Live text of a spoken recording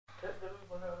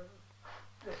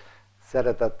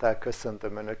Szeretettel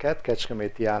köszöntöm Önöket,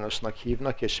 Kecskeméti Jánosnak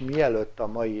hívnak, és mielőtt a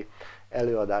mai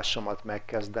előadásomat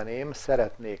megkezdeném,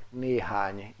 szeretnék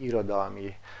néhány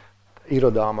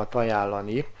irodalmat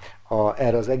ajánlani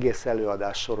erre az egész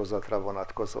előadás sorozatra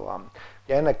vonatkozóan.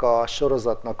 Ennek a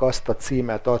sorozatnak azt a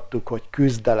címet adtuk, hogy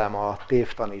Küzdelem a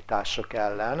tévtanítások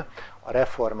ellen, a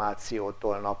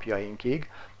reformációtól napjainkig,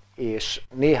 és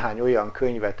néhány olyan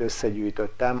könyvet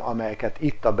összegyűjtöttem, amelyeket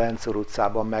itt a Bencur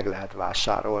utcában meg lehet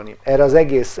vásárolni. Erre az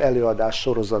egész előadás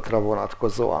sorozatra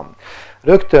vonatkozóan.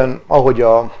 Rögtön, ahogy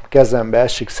a kezembe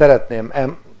esik, szeretném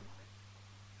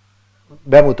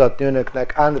bemutatni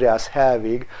önöknek Andreas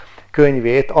Helvig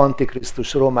könyvét,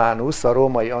 Antikrisztus Románus, a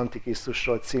római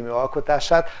Antikrisztusról című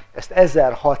alkotását. Ezt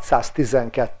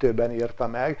 1612-ben írta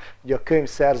meg, ugye a könyv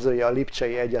szerzője a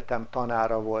Lipcsei Egyetem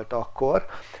tanára volt akkor.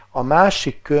 A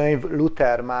másik könyv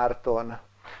Luther Márton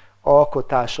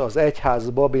alkotása, az egyház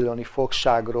babiloni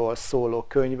fogságról szóló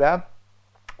könyve.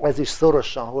 Ez is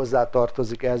szorosan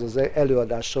hozzátartozik ehhez az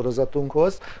előadás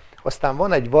sorozatunkhoz. Aztán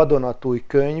van egy vadonatúj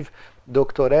könyv,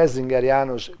 dr. Elzinger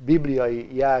János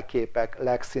bibliai jelképek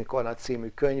lexikona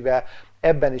című könyve.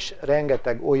 Ebben is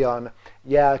rengeteg olyan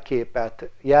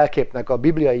jelképnek, a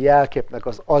bibliai jelképnek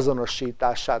az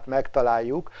azonosítását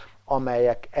megtaláljuk,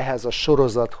 amelyek ehhez a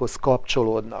sorozathoz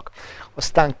kapcsolódnak.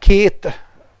 Aztán két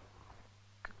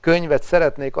könyvet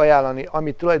szeretnék ajánlani,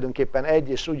 ami tulajdonképpen egy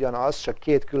és ugyanaz, csak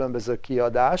két különböző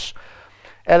kiadás.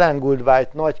 Ellen White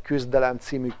Nagy Küzdelem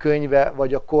című könyve,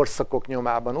 vagy a Korszakok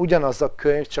nyomában. Ugyanaz a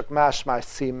könyv, csak más-más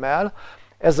címmel.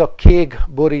 Ez a kék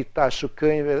borítású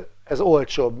könyv, ez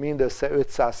olcsóbb, mindössze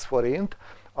 500 forint,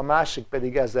 a másik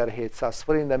pedig 1700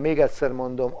 forint, de még egyszer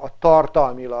mondom, a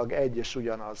tartalmilag egy és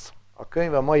ugyanaz. A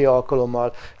könyv a mai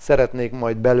alkalommal szeretnék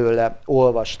majd belőle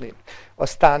olvasni.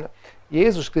 Aztán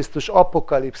Jézus Krisztus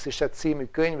Apokalipszise című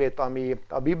könyvét, ami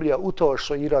a Biblia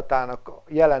utolsó iratának,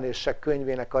 Jelenések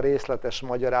könyvének a részletes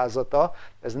magyarázata,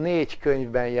 ez 4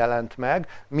 könyvben jelent meg,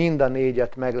 mind a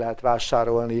 4-et meg lehet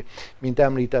vásárolni, mint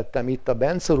említettem itt a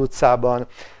Bencur utcában.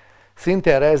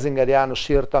 Szintén Elzinger János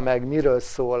írta meg, miről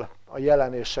szól a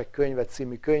Jelenések könyve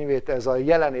című könyvét, ez a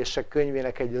Jelenések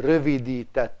könyvének egy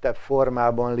rövidítettebb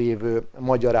formában lévő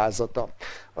magyarázata.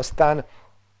 Aztán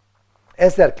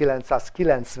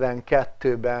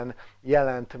 1992-ben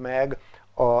jelent meg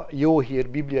a Jó Hír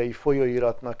bibliai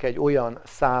folyóiratnak egy olyan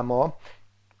száma,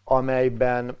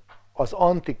 amelyben az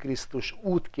Antikrisztus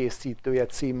útkészítője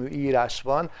című írás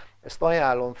van. Ezt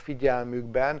ajánlom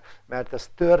figyelmükben, mert ez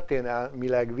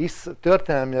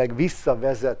történelmileg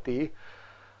visszavezeti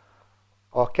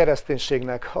a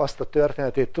kereszténységnek azt a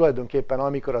történetét tulajdonképpen,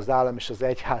 amikor az állam és az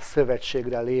egyház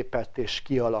szövetségre lépett és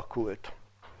kialakult.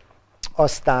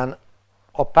 Aztán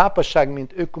a pápaság,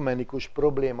 mint ökumenikus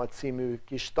probléma című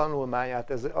kis tanulmányát,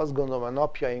 ez azt gondolom a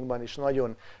napjainkban is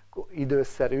nagyon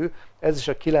időszerű, ez is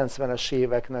a 90-es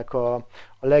éveknek a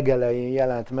legelején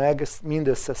jelent meg,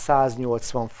 mindössze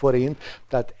 180 forint,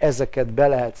 tehát ezeket be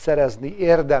lehet szerezni,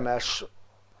 érdemes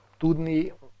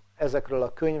tudni ezekről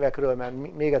a könyvekről,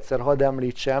 mert még egyszer hadd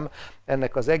említsem,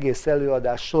 ennek az egész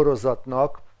előadás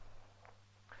sorozatnak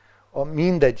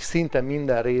szinte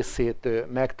minden részét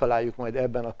megtaláljuk majd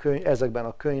ezekben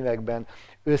a könyvekben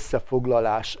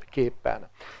összefoglalásképpen.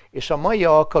 És a mai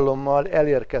alkalommal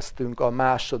elérkeztünk a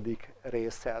második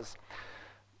részhez.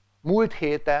 Múlt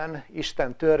héten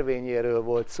Isten törvényéről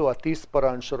volt szó, a 10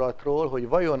 parancsolatról, hogy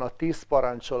vajon a 10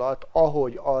 parancsolat,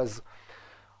 ahogy az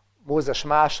Mózes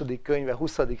második könyve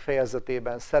 20.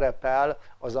 fejezetében szerepel,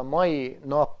 az a mai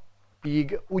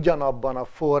napig ugyanabban a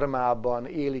formában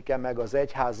élik-e meg az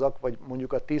egyházak, vagy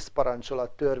mondjuk a 10 parancsolat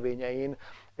törvényein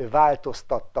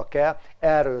változtattak-e,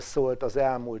 erről szólt az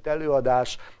elmúlt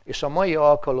előadás, és a mai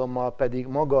alkalommal pedig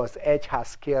maga az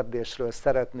egyház kérdésről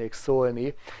szeretnék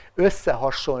szólni,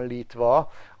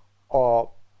 összehasonlítva az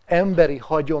emberi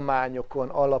hagyományokon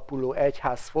alapuló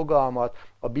egyház fogalmat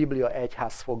a Biblia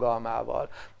egyház fogalmával.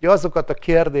 Azokat a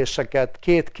kérdéseket,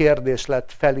 2 kérdés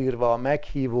lett felírva a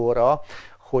meghívóra,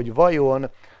 hogy vajon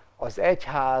az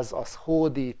egyház az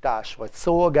hódítás, vagy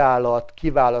szolgálat,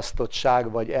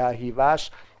 kiválasztottság, vagy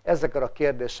elhívás. Ezekre a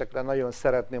kérdésekre nagyon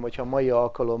szeretném, hogyha mai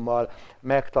alkalommal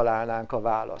megtalálnánk a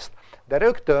választ. De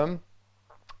rögtön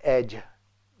egy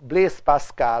Blaise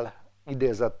Pascal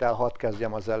idézettel hadd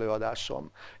kezdjem az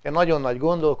előadásom. Nagyon nagy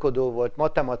gondolkodó volt,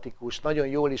 matematikus, nagyon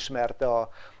jól ismerte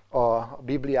a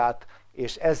Bibliát,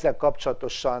 és ezzel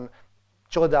kapcsolatosan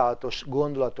csodálatos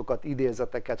gondolatokat,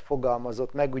 idézeteket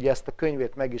fogalmazott meg, ugye ezt a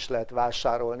könyvét meg is lehet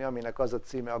vásárolni, aminek az a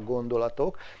címe a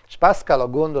Gondolatok, és Pascal a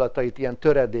gondolatait ilyen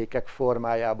töredékek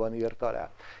formájában írta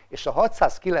le. És a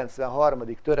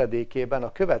 693. töredékében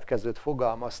a következőt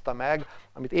fogalmazta meg,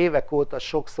 amit évek óta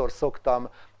sokszor szoktam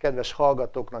kedves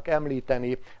hallgatóknak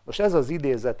említeni. Most ez az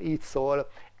idézet így szól: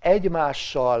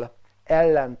 egymással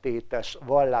ellentétes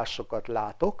vallásokat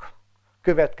látok,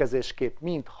 következésképp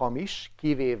mind hamis,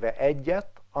 kivéve egyet,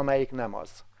 amelyik nem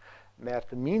az.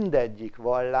 Mert mindegyik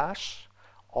vallás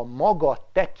a maga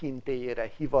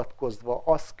tekintélyére hivatkozva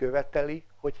azt követeli,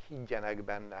 hogy higgyenek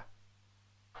benne.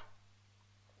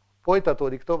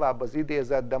 Folytatódik tovább az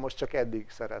idézet, de most csak eddig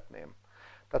szeretném.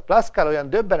 Tehát Pascal olyan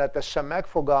döbbenetesen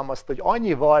megfogalmazta, hogy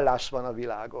annyi vallás van a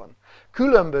világon.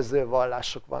 Különböző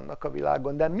vallások vannak a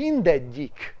világon, de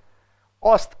mindegyik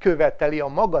azt követeli a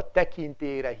maga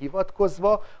tekintélyére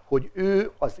hivatkozva, hogy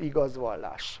ő az igaz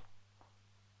vallás.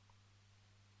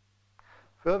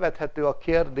 Fölvethető a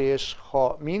kérdés,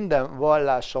 ha minden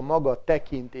vallás a maga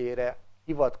tekintélyére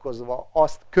hivatkozva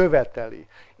azt követeli,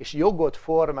 és jogot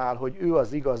formál, hogy ő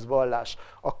az igaz vallás,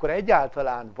 akkor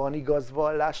egyáltalán van igaz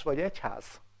vallás, vagy egyház?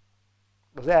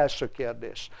 Az első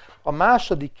kérdés. A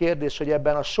második kérdés, hogy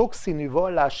ebben a sokszínű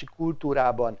vallási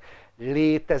kultúrában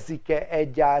létezik-e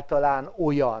egyáltalán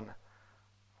olyan,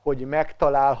 hogy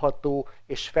megtalálható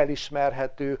és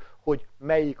felismerhető, hogy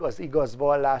melyik az igaz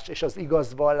vallás, és az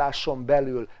igaz valláson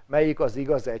belül melyik az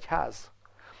igaz egyház?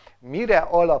 Mire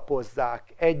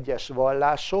alapozzák egyes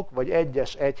vallások, vagy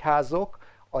egyes egyházok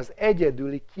az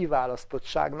egyedüli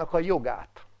kiválasztottságnak a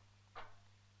jogát?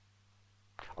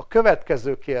 A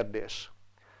következő kérdés: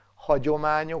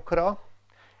 hagyományokra,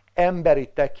 emberi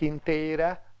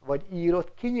tekintélyre, vagy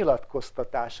írott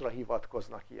kinyilatkoztatásra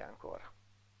hivatkoznak ilyenkor?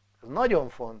 Ez nagyon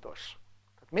fontos.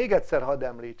 Még egyszer hadd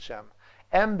említsem: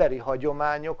 emberi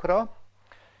hagyományokra,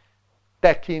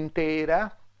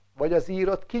 tekintélyre, vagy az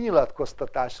írott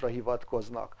kinyilatkoztatásra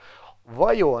hivatkoznak.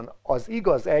 Vajon az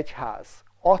igaz egyház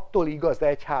attól igaz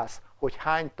egyház, hogy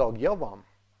hány tagja van?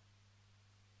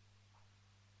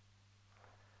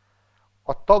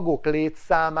 A tagok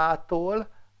létszámától,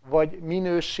 vagy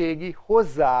minőségi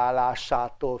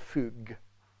hozzáállásától függ,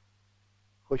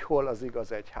 hogy hol az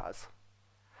igaz egyház.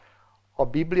 A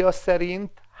Biblia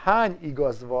szerint hány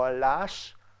igaz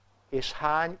vallás és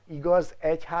hány igaz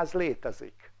egyház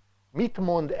létezik? Mit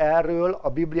mond erről a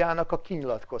Bibliának a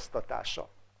kinyilatkoztatása?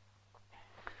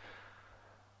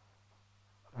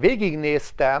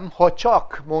 Végignéztem, ha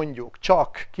csak mondjuk,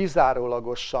 csak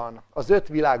kizárólagosan az 5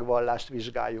 világvallást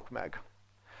vizsgáljuk meg.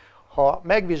 Ha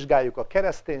megvizsgáljuk a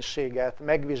kereszténységet,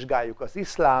 megvizsgáljuk az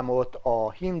iszlámot,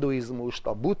 a hinduizmust,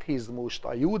 a buddhizmust,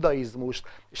 a judaizmust,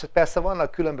 és persze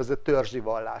vannak különböző törzsi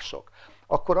vallások,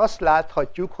 akkor azt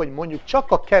láthatjuk, hogy mondjuk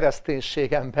csak a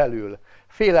kereszténységen belül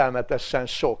félelmetesen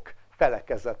sok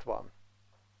felekezet van.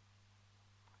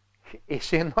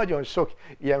 És én nagyon sok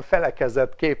ilyen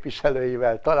felekezet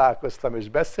képviselőivel találkoztam és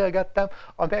beszélgettem,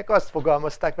 amelyek azt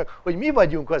fogalmazták meg, hogy mi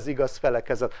vagyunk az igaz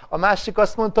felekezet. A másik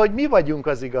azt mondta, hogy mi vagyunk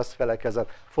az igaz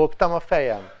felekezet. Fogtam a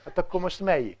fejem. Hát akkor most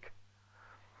melyik?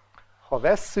 Ha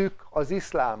vesszük az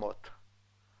iszlámot,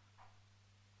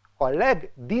 a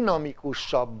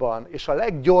legdinamikusabban és a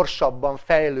leggyorsabban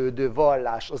fejlődő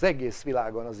vallás az egész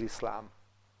világon az iszlám.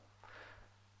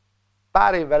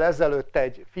 Pár évvel ezelőtt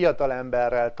egy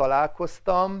fiatalemberrel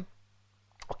találkoztam,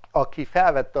 aki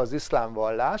felvette az iszlám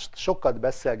vallást, sokat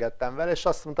beszélgettem vele, és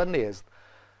azt mondta, nézd,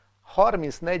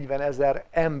 30-40 ezer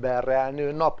emberrel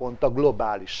nő naponta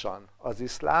globálisan az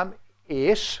iszlám,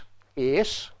 és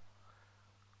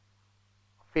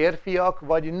férfiak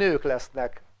vagy nők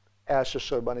lesznek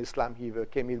elsősorban iszlám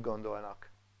hívőké. Mit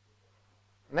gondolnak?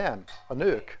 Nem, a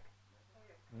nők.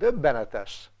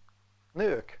 Döbbenetes.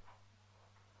 Nők.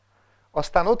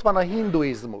 Aztán ott van a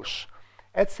hinduizmus.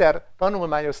 Egyszer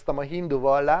tanulmányoztam a hindu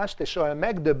vallást, és olyan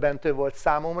megdöbbentő volt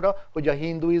számomra, hogy a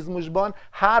hinduizmusban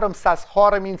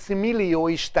 330 millió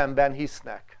istenben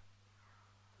hisznek.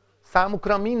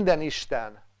 Számukra minden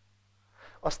isten.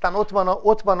 Aztán ott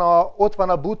van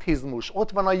a buddhizmus,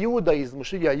 ott van a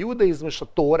judaizmus. Ugye a judaizmus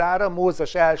a Tórára,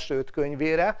 Mózes első 5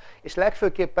 könyvére, és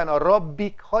legfőképpen a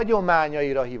rabbik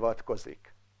hagyományaira hivatkozik.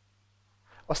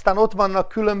 Aztán ott vannak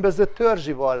különböző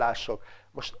törzsi vallások.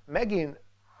 Most megint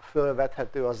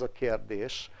fölvethető az a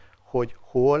kérdés, hogy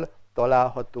hol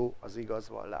található az igaz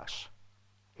vallás.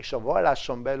 És a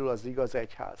valláson belül az igaz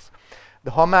egyház.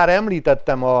 De ha már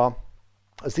említettem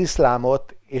az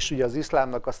iszlámot, és ugye az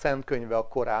iszlámnak a szent könyve a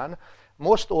Korán,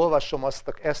 most olvasom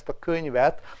ezt a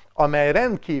könyvet, amely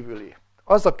rendkívüli.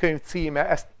 Az a könyv címe,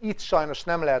 ezt itt sajnos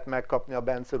nem lehet megkapni a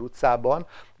Bence utcában,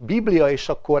 Biblia és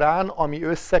a Korán, ami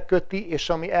összeköti és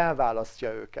ami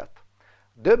elválasztja őket.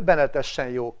 Döbbenetesen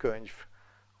jó könyv,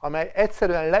 amely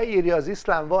egyszerűen leírja az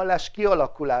iszlám vallás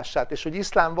kialakulását, és hogy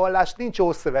iszlám vallás nincs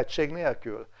ószövetség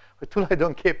nélkül. Hogy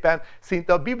tulajdonképpen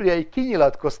szinte a bibliai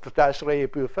kinyilatkoztatásra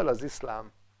épül fel az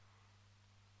iszlám.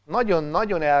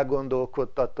 Nagyon-nagyon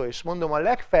elgondolkodtató, és mondom, a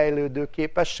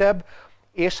legfejlődőképesebb,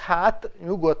 és hát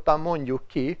nyugodtan mondjuk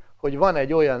ki, hogy van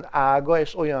egy olyan ága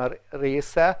és olyan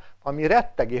része, ami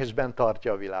rettegésben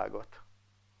tartja a világot.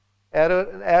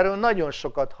 Erről nagyon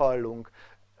sokat hallunk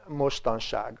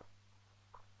mostanság.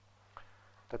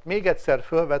 Tehát még egyszer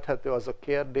felvethető az a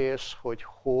kérdés, hogy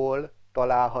hol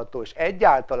található, és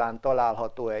egyáltalán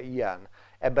található-e ilyen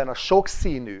ebben a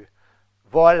sokszínű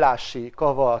vallási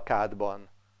kavalkádban,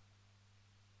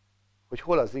 hogy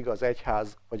hol az igaz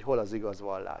egyház, vagy hol az igaz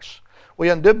vallás.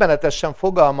 Olyan döbbenetesen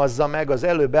fogalmazza meg az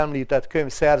előbb említett könyv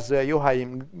szerzője,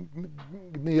 Joachim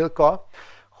Gnilka,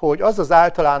 hogy az az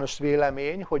általános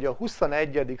vélemény, hogy a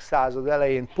 21. század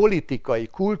elején politikai,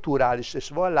 kulturális és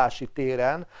vallási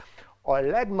téren a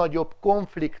legnagyobb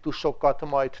konfliktusokat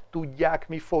majd tudják,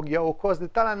 mi fogja okozni.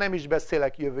 Talán nem is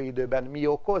beszélek jövő időben, mi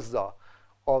okozza?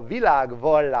 A világ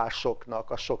vallásoknak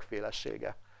a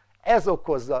sokfélesége. Ez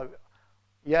okozza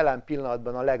jelen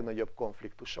pillanatban a legnagyobb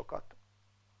konfliktusokat.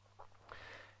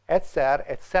 Egyszer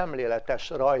egy szemléletes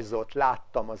rajzot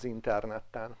láttam az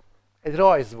interneten. Egy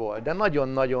rajz volt, de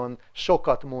nagyon-nagyon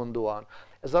sokat mondóan.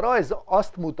 Ez a rajz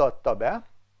azt mutatta be,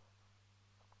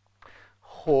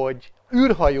 hogy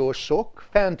űrhajósok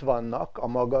fent vannak a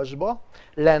magasba,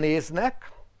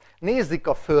 lenéznek, nézik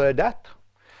a Földet,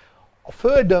 a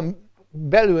Földön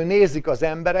belül nézik az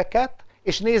embereket,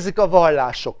 és nézik a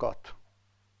vallásokat.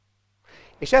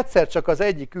 És egyszer csak az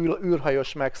egyik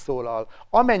űrhajós megszólal.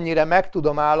 Amennyire meg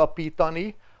tudom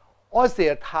állapítani,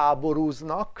 azért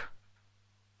háborúznak,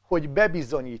 hogy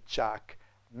bebizonyítsák,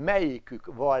 melyikük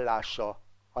vallása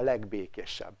a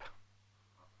legbékésebb.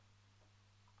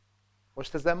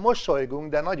 Most ezen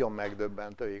mosolygunk, de nagyon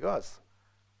megdöbbentő, igaz?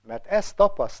 Mert ezt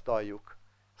tapasztaljuk.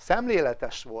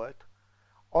 Szemléletes volt.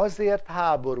 Azért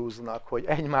háborúznak, hogy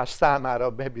egymás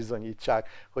számára bebizonyítsák,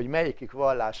 hogy melyikük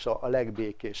vallása a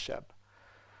legbékésebb.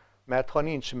 Mert ha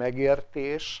nincs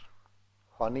megértés,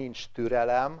 ha nincs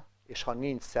türelem, és ha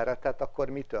nincs szeretet, akkor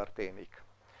mi történik?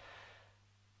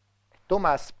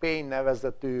 Thomas Paine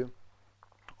nevezetű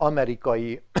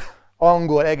amerikai,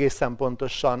 egészen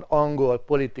pontosan angol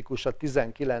politikus a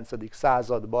 19.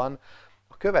 században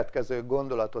a következő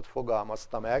gondolatot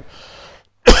fogalmazta meg,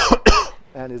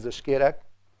 elnézést kérek,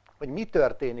 hogy mi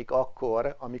történik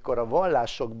akkor, amikor a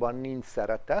vallásokban nincs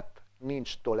szeretet,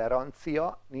 nincs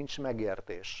tolerancia, nincs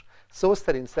megértés. Szó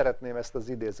szerint szeretném ezt az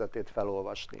idézetét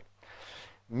felolvasni.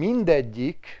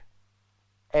 Mindegyik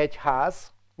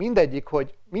egyház,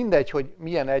 mindegy, hogy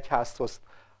milyen egyházhoz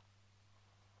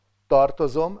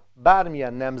tartozom,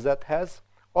 bármilyen nemzethez,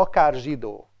 akár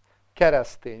zsidó,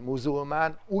 keresztény,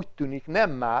 muzulmán, úgy tűnik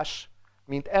nem más,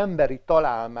 mint emberi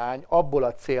találmány abból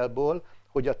a célból,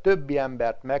 hogy a többi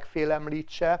embert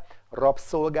megfélemlítse,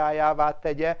 rabszolgájává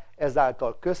tegye,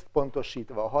 ezáltal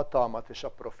központosítva a hatalmat és a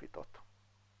profitot.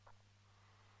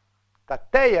 Tehát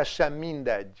teljesen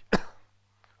mindegy,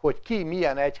 hogy ki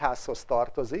milyen egyházhoz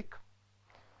tartozik,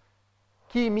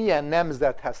 ki milyen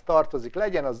nemzethez tartozik,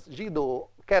 legyen az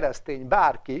zsidó, keresztény,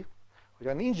 bárki,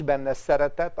 hogyha nincs benne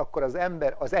szeretet, akkor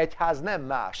az egyház nem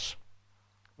más,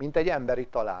 mint egy emberi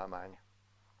találmány,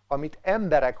 amit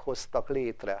emberek hoztak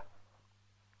létre,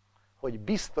 hogy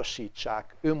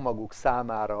biztosítsák önmaguk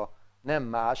számára nem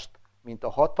mást, mint a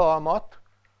hatalmat,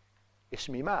 és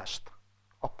mi mást?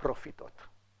 A profitot.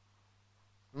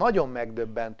 Nagyon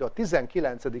megdöbbentő, a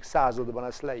 19. században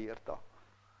ezt leírta.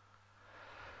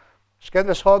 És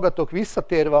kedves hallgatók,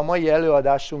 visszatérve a mai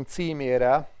előadásunk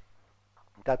címére,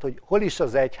 tehát hogy hol is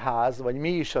az egyház, vagy mi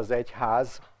is az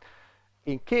egyház,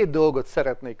 én két dolgot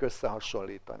szeretnék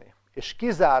összehasonlítani. És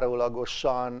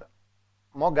kizárólagosan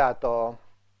magát a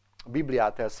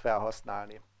Bibliát ezt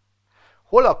felhasználni.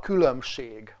 Hol a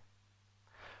különbség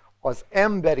az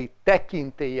emberi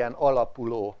tekintélyen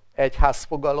alapuló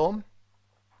egyházfogalom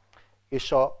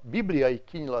és a bibliai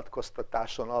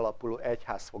kinyilatkoztatáson alapuló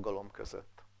egyházfogalom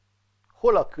között?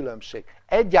 Hol a különbség?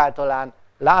 Egyáltalán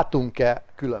látunk-e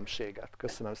különbséget?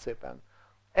 Köszönöm szépen.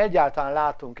 Egyáltalán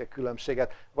látunk-e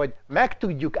különbséget? Vagy meg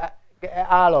tudjuk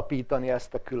állapítani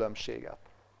ezt a különbséget?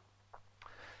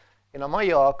 Én a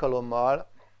mai alkalommal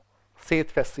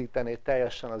szétfeszíteni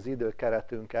teljesen az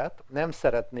időkeretünket, nem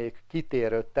szeretnék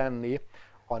kitérőt tenni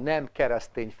a nem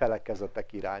keresztény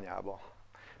felekezetek irányába.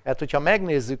 Mert hogyha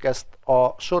megnézzük ezt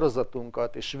a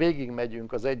sorozatunkat, és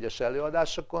végigmegyünk az egyes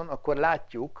előadásokon, akkor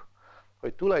látjuk,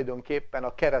 hogy tulajdonképpen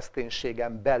a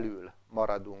kereszténységen belül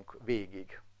maradunk végig.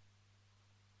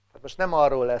 Tehát most nem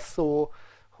arról lesz szó,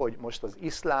 hogy most az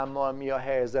iszlámmal mi a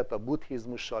helyzet, a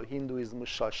buddhizmussal,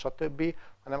 hinduizmussal, stb.,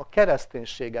 hanem a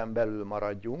kereszténységen belül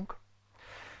maradjunk.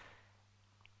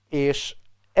 És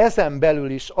ezen belül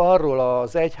is arról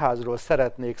az egyházról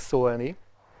szeretnék szólni,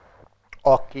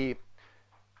 aki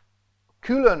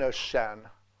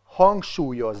különösen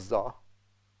hangsúlyozza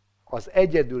az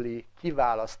egyedüli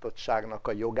kiválasztottságnak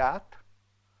a jogát,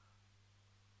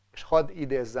 és hadd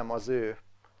idézzem az ő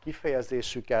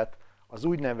kifejezésüket, az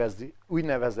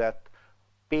úgynevezett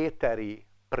péteri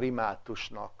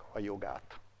primátusnak a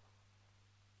jogát.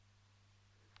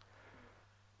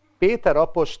 Péter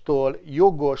apostol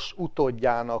jogos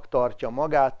utódjának tartja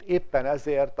magát, éppen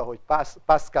ezért, ahogy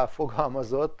Pascal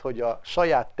fogalmazott, hogy a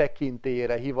saját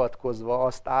tekintélyére hivatkozva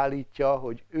azt állítja,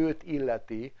 hogy őt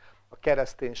illeti a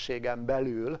kereszténységen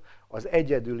belül az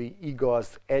egyedüli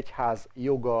igaz egyház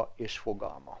joga és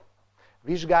fogalma.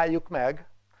 Vizsgáljuk meg,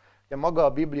 hogy maga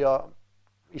a Biblia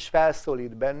is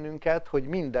felszólít bennünket, hogy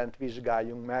mindent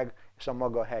vizsgáljunk meg, és a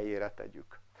maga helyére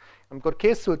tegyük. Amikor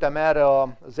készültem erre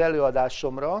az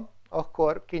előadásomra,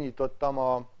 akkor kinyitottam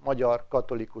a magyar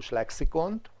katolikus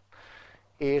lexikont,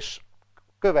 és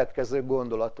következő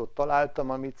gondolatot találtam,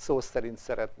 amit szó szerint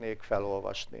szeretnék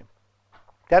felolvasni.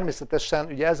 Természetesen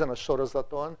ugye ezen a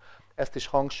sorozaton ezt is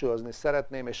hangsúlyozni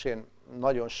szeretném, és én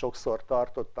nagyon sokszor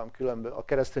tartottam a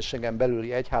kereszténységen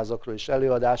belüli egyházakról is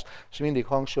előadást, és mindig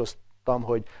hangsúlyoztam,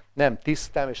 hogy nem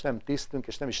tisztem, és nem tisztünk,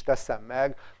 és nem is teszem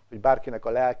meg, hogy bárkinek a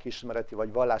lelkiismereti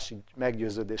vagy vallási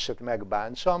meggyőződését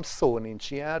megbántsam, szó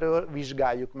nincs ilyenről,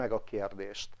 vizsgáljuk meg a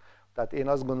kérdést. Tehát én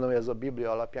azt gondolom, hogy ez a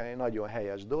Biblia alapján egy nagyon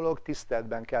helyes dolog,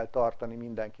 tiszteletben kell tartani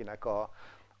mindenkinek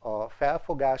a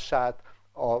felfogását,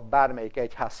 a bármelyik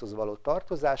egyházhoz való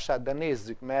tartozását, de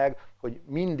nézzük meg, hogy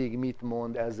mindig mit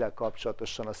mond ezzel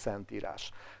kapcsolatosan a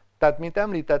Szentírás. Tehát, mint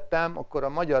említettem, akkor a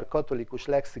magyar katolikus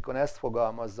lexikon ezt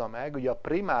fogalmazza meg, ugye a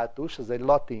primátus, ez egy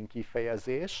latin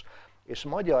kifejezés, és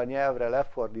magyar nyelvre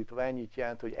lefordítva ennyit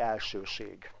jelent, hogy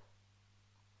elsőség.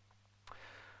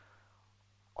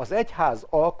 Az egyház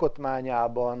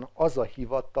alkotmányában az a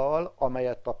hivatal,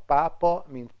 amelyet a pápa,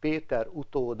 mint Péter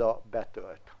utóda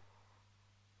betölt.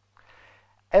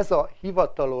 Ez a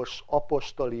hivatalos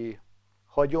apostoli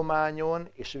hagyományon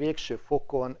és végső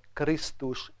fokon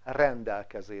Krisztus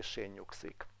rendelkezésén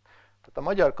nyugszik. Tehát a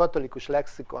magyar katolikus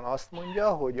lexikon azt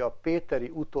mondja, hogy a péteri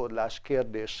utódlás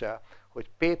kérdése, hogy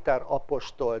Péter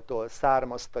apostoltól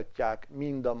származtatják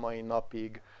mind a mai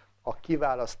napig a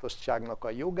kiválasztottságnak a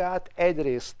jogát,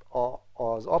 egyrészt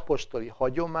az apostoli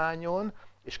hagyományon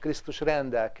és Krisztus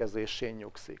rendelkezésén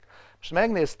nyugszik. Most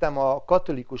megnéztem a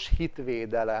Katolikus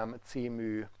Hitvédelem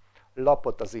című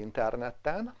lapot az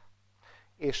interneten,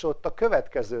 és ott a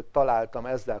következőt találtam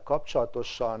ezzel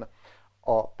kapcsolatosan,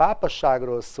 a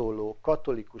pápaságról szóló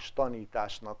katolikus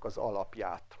tanításnak az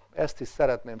alapját. Ezt is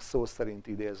szeretném szó szerint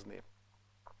idézni.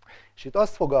 És itt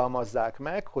azt fogalmazzák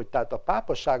meg, hogy tehát a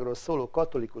pápaságról szóló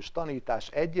katolikus tanítás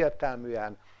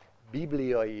egyértelműen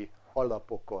bibliai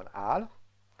alapokon áll.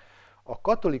 A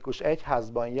katolikus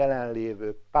egyházban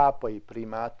jelenlévő pápai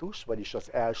primátus, vagyis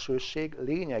az elsőség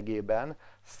lényegében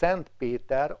Szent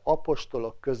Péter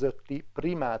apostolok közötti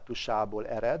primátusából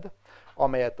ered,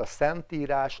 amelyet a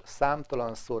Szentírás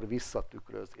számtalanszor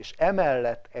visszatükröz, és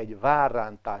emellett egy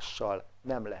várrántással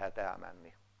nem lehet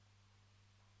elmenni.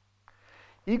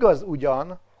 Igaz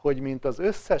ugyan, hogy mint az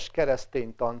összes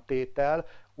keresztény tantétel,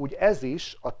 úgy ez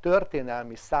is a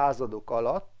történelmi századok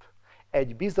alatt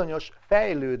egy bizonyos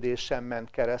fejlődésen ment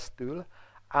keresztül,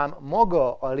 ám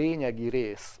maga a lényegi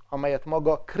rész, amelyet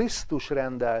maga Krisztus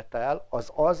rendelt el,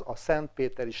 az a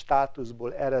szentpéteri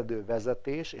státuszból eredő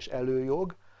vezetés és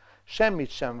előjog, semmit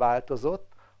sem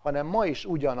változott, hanem ma is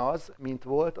ugyanaz, mint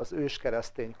volt az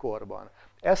őskeresztény korban.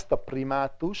 Ezt a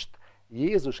primátust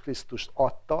Jézus Krisztus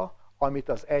adta, amit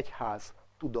az egyház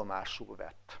tudomásul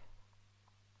vett.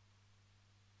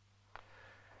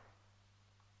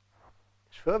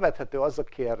 És felvethető az a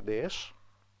kérdés,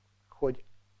 hogy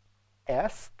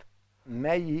ezt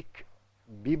melyik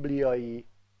bibliai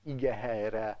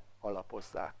igehelyre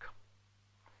alapozzák.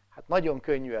 Hát nagyon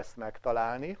könnyű ezt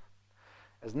megtalálni.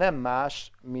 Ez nem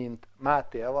más, mint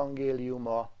Máté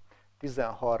evangéliuma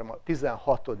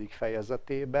 16.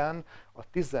 fejezetében, a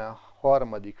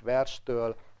 13.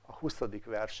 verstől a 20.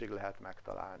 versig lehet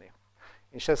megtalálni.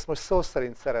 És ezt most szó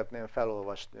szerint szeretném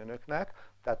felolvasni önöknek,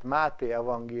 tehát Máté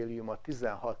evangélium a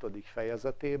 16.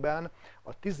 fejezetében,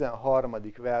 a 13.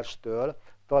 verstől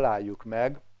találjuk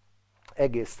meg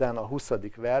egészen a 20.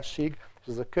 versig és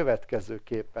ez a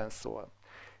következőképpen szól.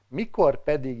 Mikor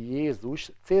pedig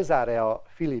Jézus Cézárea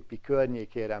Filippi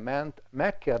környékére ment,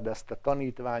 megkérdezte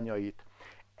tanítványait,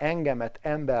 engemet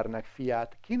embernek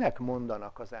fiát kinek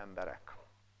mondanak az emberek?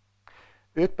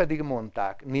 Ők pedig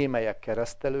mondták, némelyek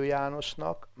Keresztelő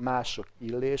Jánosnak, mások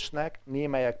Illésnek,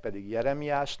 némelyek pedig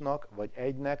Jeremiásnak, vagy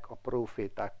egynek a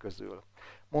próféták közül.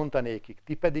 Mondta nékik,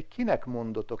 ti pedig kinek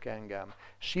mondotok engem?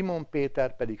 Simon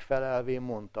Péter pedig felelvén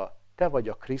mondta, te vagy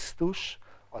a Krisztus,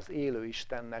 az élő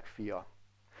Istennek fia.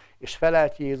 És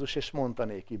felelt Jézus, és mondta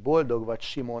néki, boldog vagy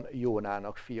Simon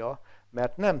Jónának fia,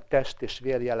 mert nem test és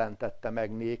vér jelentette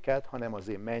meg néked, hanem az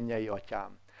én mennyei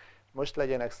atyám. Most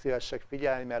legyenek szívesek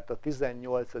figyelni, mert a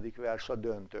 18. vers a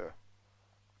döntő.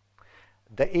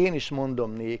 De én is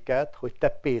mondom néked, hogy te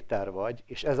Péter vagy,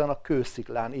 és ezen a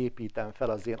kősziklán építem fel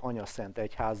az én anyaszent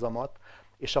egyházamat,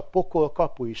 és a pokol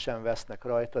kapui sem vesznek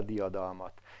rajta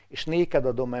diadalmat. És néked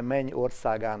adom a menny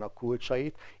országának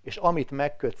kulcsait, és amit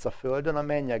megkötsz a földön, a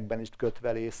mennyekben is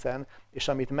kötve lészen, és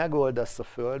amit megoldasz a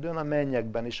földön, a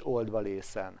mennyekben is oldva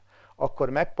lészen. Akkor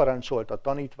megparancsolta a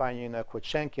tanítványainak, hogy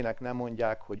senkinek ne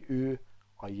mondják, hogy ő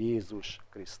a Jézus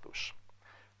Krisztus.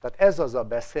 Tehát ez az a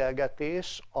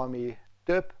beszélgetés, ami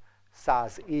több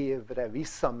száz évre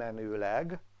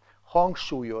visszamenőleg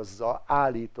hangsúlyozza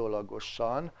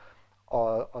állítólagosan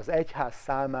az egyház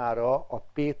számára a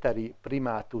péteri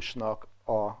primátusnak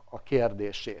a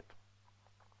kérdését.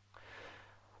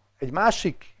 Egy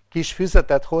másik kis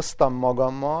füzetet hoztam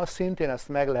magammal, szintén ezt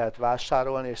meg lehet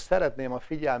vásárolni, és szeretném a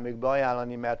figyelmükbe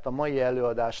ajánlani, mert a mai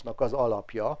előadásnak az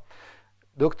alapja.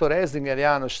 Dr. Eisinger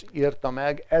János írta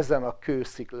meg Ezen a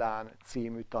kősziklán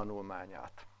című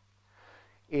tanulmányát.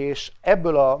 És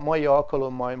ebből a mai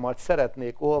alkalommal majd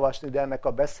szeretnék olvasni, de ennek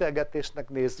a beszélgetésnek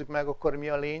nézzük meg, akkor mi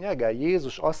a lényege?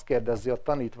 Jézus azt kérdezi a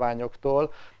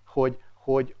tanítványoktól,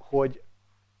 hogy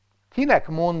kinek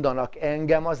mondanak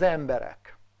engem az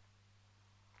emberek?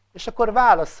 És akkor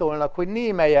válaszolnak, hogy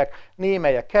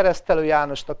némelyek Keresztelő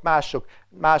Jánosnak,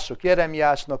 mások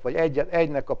Jeremiásnak, vagy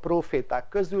egynek a próféták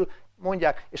közül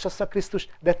mondják, és azt mondja Krisztus,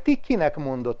 de ti kinek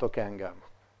mondotok engem?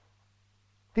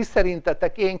 Ti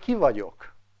szerintetek én ki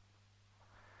vagyok?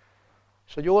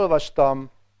 És hogy olvastam,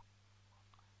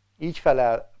 így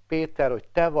felel Péter, hogy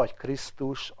te vagy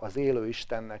Krisztus, az élő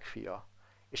Istennek fia.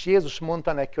 És Jézus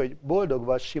mondta neki, hogy boldog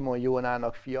vagy Simon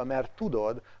Jónának fia, mert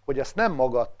tudod, hogy ezt nem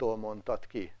magadtól mondtad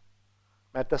ki.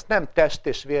 Mert ezt nem test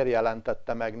és vér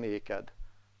jelentette meg néked,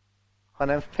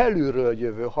 hanem felülről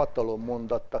jövő hatalom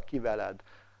mondatta ki veled,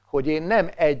 hogy én nem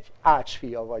egy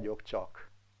ácsfia vagyok csak,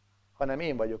 hanem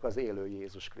én vagyok az élő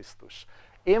Jézus Krisztus.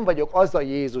 Én vagyok az a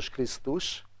Jézus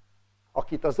Krisztus,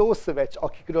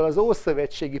 akikről az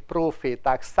ószövetségi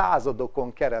próféták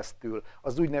századokon keresztül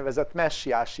az úgynevezett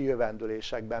messiási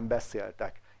jövendőlésekben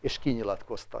beszéltek és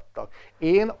kinyilatkoztattak.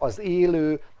 Én az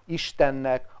élő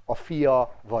Istennek a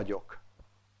fia vagyok.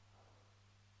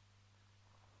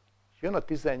 Jön a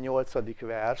 18.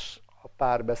 vers a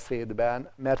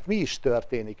párbeszédben, mert mi is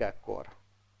történik ekkor?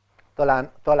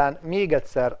 Talán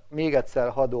még egyszer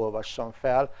hadd olvassam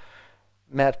fel,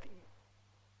 mert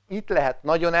itt lehet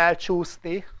nagyon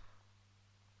elcsúszni,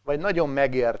 vagy nagyon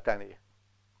megérteni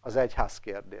az egyház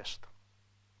kérdést.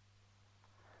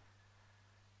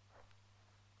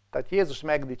 Tehát Jézus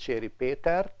megdicséri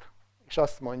Pétert, és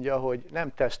azt mondja, hogy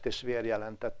nem test és vér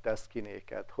jelentette ezt ki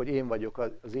néked, hogy én vagyok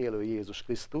az élő Jézus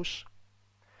Krisztus,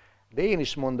 de én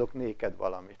is mondok néked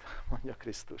valamit, mondja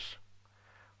Krisztus,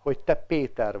 hogy te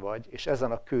Péter vagy, és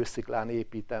ezen a kősziklán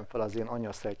építem fel az én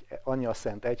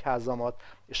anyaszent egyházamat,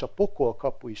 és a pokol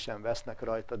kapui sem vesznek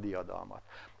rajta diadalmat.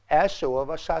 Első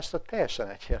olvasásra teljesen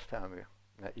egyértelmű.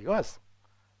 Igaz?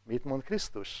 Mit mond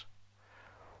Krisztus?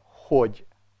 Hogy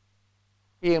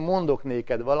én mondok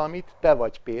néked valamit, te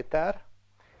vagy Péter,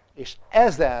 és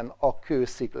ezen a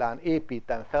kősziklán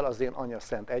építem fel az én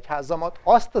anyaszent egyházamat,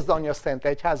 azt az anyaszent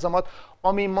egyházamat,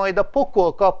 amin majd a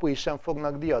pokol kapui sem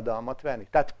fognak diadalmat venni.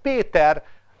 Tehát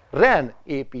Péteren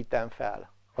építem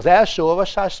fel. Az első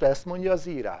olvasásra ezt mondja az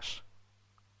írás.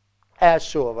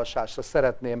 Első olvasásra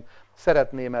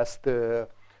szeretném ezt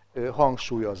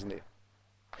hangsúlyozni.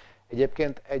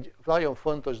 Egyébként egy nagyon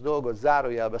fontos dolgot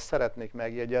zárójelben szeretnék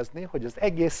megjegyezni, hogy az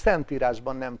egész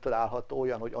Szentírásban nem található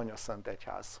olyan, hogy anyaszent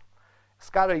egyház. Ezt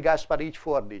Károly Gáspár így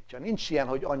fordítja. Nincs ilyen,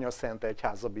 hogy anyaszent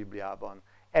egyház a Bibliában.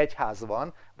 Egyház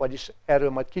van, vagyis erről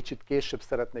majd kicsit később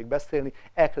szeretnék beszélni,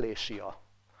 eklésia.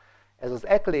 Ez az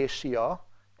eklésia,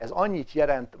 ez annyit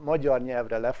jelent magyar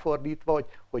nyelvre lefordítva,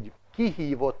 hogy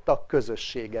kihívottak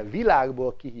közössége,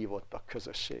 világból kihívottak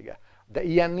közössége. De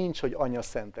ilyen nincs, hogy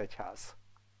anyaszent egyház.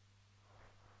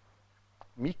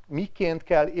 Miként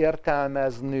kell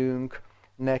értelmeznünk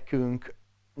nekünk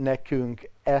nekünk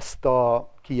ezt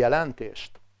a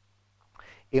kijelentést?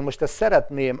 Én most ezt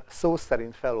szeretném szó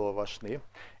szerint felolvasni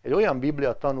egy olyan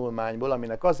Biblia tanulmányból,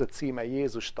 aminek az a címe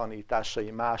Jézus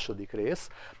tanításai második rész,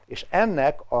 és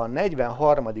ennek a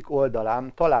 43.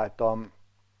 oldalán találtam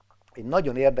egy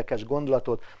nagyon érdekes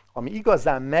gondolatot, ami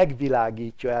igazán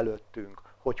megvilágítja előttünk,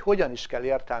 hogy hogyan is kell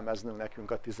értelmeznünk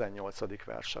nekünk a 18.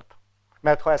 verset.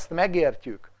 Mert ha ezt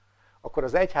megértjük, akkor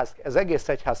az egész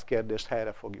egyház kérdést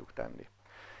helyre fogjuk tenni.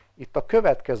 Itt a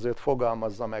következőt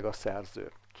fogalmazza meg a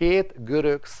szerző. 2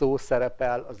 görög szó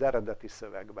szerepel az eredeti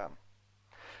szövegben.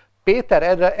 Péter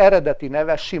eredeti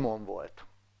neve Simon volt.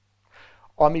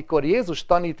 Amikor Jézus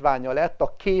tanítványa lett,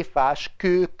 a kéfás,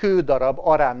 kődarab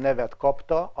arám nevet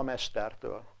kapta a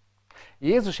mestertől.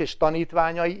 Jézus és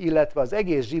tanítványai, illetve az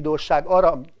egész zsidóság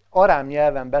arám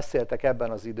nyelven beszéltek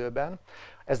ebben az időben.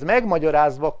 Ez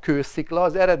megmagyarázva kőszikla,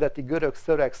 az eredeti görög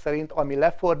szöveg szerint, ami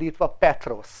lefordítva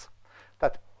Petros.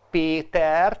 Tehát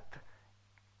Péternek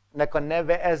a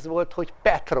neve ez volt, hogy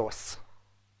Petros.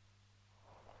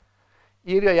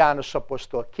 Írja János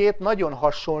apostol, 2 nagyon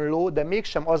hasonló, de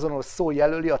mégsem azonos szó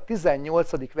jelöli a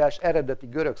 18. vers eredeti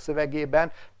görög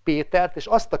szövegében Pétert és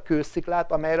azt a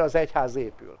kősziklát, amelyre az egyház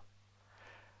épül.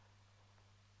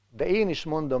 De én is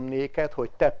mondom néked,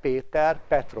 hogy te Péter,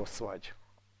 Petros vagy,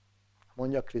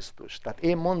 mondja Krisztus. Tehát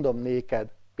én mondom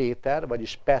néked Péter,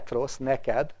 vagyis Petros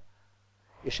neked,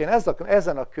 és én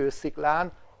ezen a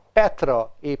kősziklán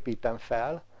Petra építem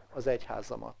fel az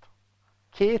egyházamat.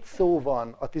 2 szó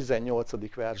van a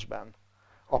 18. versben.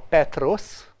 A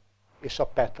Petros és a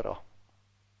Petra.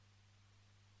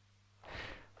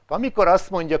 Amikor azt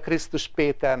mondja Krisztus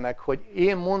Péternek, hogy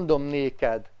én mondom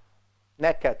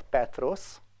neked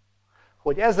Petros,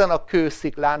 hogy ezen a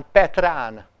kősziklán,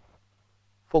 Petrán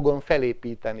fogom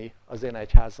felépíteni az én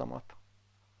egyházamat.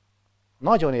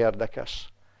 Nagyon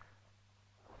érdekes.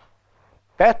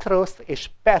 Petros és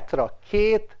Petra,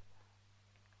 2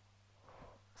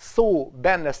 szó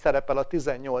benne szerepel a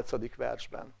 18.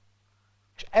 versben.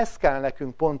 És ezt kell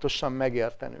nekünk pontosan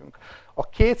megértenünk. A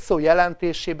 2 szó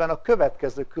jelentésében a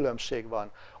következő különbség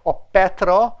van. A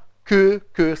Petra,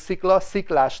 kőszikla,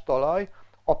 sziklás talaj,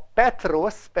 a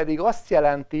Petros pedig azt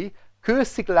jelenti,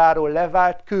 kőszikláról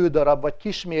levált kődarab, vagy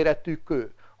kisméretű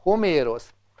kő.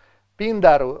 Homérosz,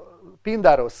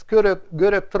 Pindarosz,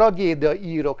 görög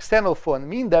tragédiaírók, Xenofon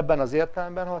mindebben az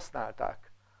értelemben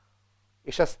használták.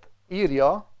 És ezt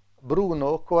írja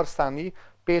Bruno Corsani,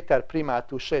 Péter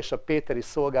primátusa és a Péteri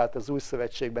szolgálat az Új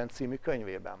Szövetségben című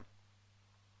könyvében.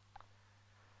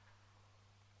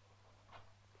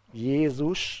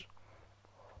 Jézus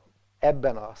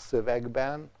ebben a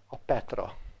szövegben a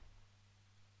Petra.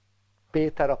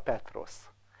 Péter a Petros.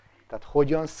 Tehát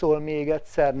hogyan szól még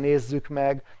egyszer, nézzük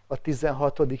meg a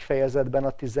 16. fejezetben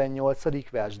a 18.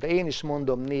 vers. De én is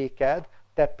mondom néked,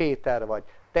 te Péter vagy,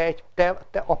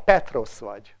 te a Petros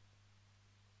vagy.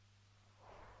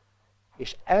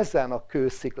 És ezen a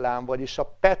kősziklán, vagyis a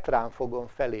Petrán fogom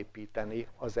felépíteni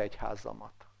az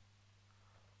egyházamat.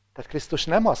 Tehát Krisztus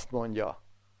nem azt mondja,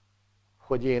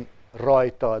 hogy én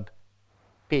rajtad,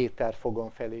 Péter fogom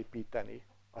felépíteni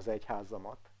az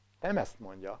egyházamat. Nem ezt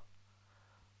mondja.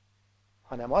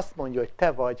 Hanem azt mondja, hogy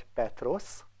te vagy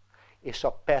Petros, és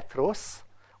a Petros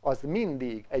az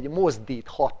mindig egy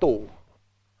mozdítható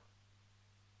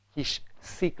kis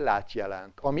sziklát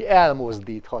jelent, ami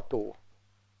elmozdítható.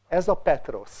 Ez a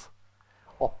Petros.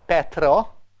 A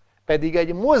Petra pedig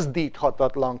egy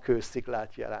mozdíthatatlan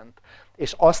kősziklát jelent.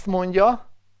 És azt mondja,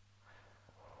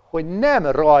 hogy nem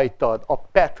rajtad, a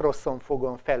Petroszon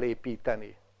fogom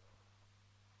felépíteni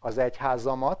az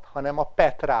egyházamat, hanem a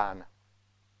Petrán.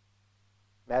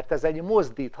 Mert ez egy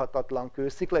mozdíthatatlan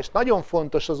kőszikla, és nagyon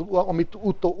fontos az, amit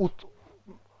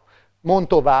mond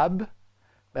tovább,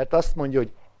 mert azt mondja,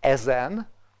 hogy ezen,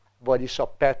 vagyis a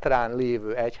Petrán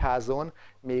lévő egyházon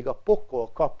még a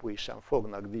pokol kapui sem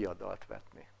fognak diadalt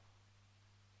vetni.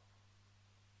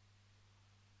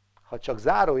 Ha csak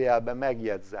zárójelben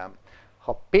megjegyzem,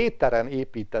 ha Péteren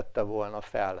építette volna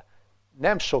fel,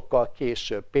 nem sokkal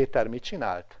később Péter mit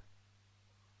csinált?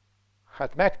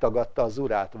 Hát megtagadta az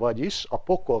urát, vagyis a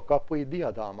pokol kapui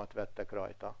diadalmat vettek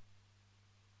rajta.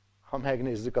 Ha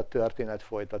megnézzük a történet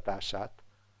folytatását.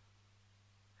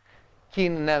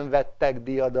 Kin nem vettek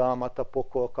diadalmat a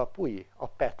pokol kapui? A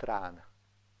Petrán.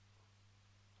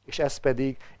 És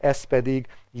ez pedig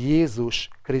Jézus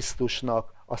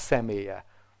Krisztusnak a személye.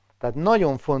 Tehát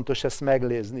nagyon fontos ezt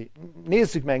megnézni.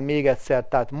 Nézzük meg még egyszer,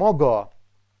 tehát maga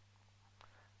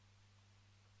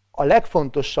a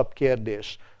legfontosabb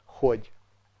kérdés, hogy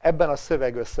ebben a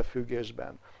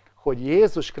szövegösszefüggésben, hogy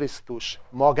Jézus Krisztus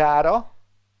magára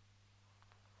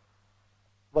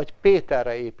vagy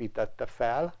Péterre építette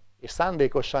fel, és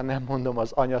szándékosan nem mondom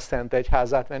az Anya Szent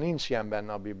Egyházát, mert nincs ilyen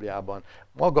benne a Bibliában,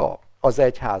 maga az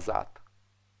egyházát.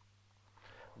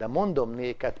 De mondom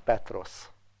néked,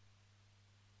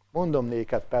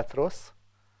 Petros,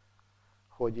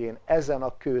 hogy én ezen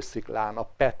a kősziklán, a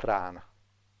Petrán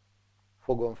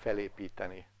fogom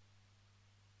felépíteni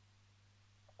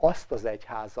azt az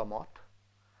egyházamat,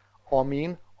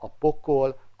 amin a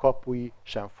pokol kapui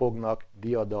sem fognak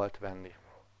diadalt venni.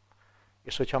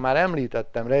 És hogyha már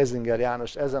említettem Reisinger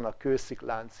János ezen a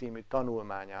kősziklán című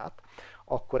tanulmányát,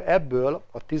 akkor ebből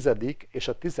a 10. és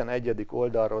a 11.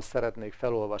 oldalról szeretnék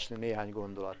felolvasni néhány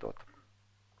gondolatot.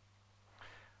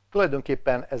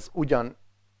 Tulajdonképpen ez ugyan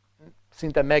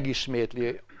szinte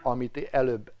megismétli, amit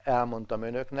előbb elmondtam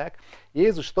önöknek.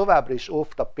 Jézus továbbra is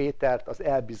óvta Pétert az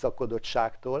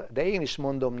elbizakodottságtól, de én is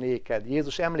mondom néked,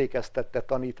 Jézus emlékeztette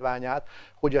tanítványát,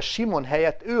 hogy a Simon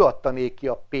helyett ő adta néki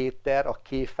a Péter, a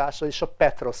Kéfás és a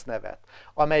Petros nevet,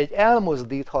 amely egy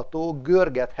elmozdítható,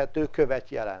 görgethető követ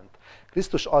jelent.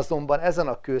 Krisztus azonban ezen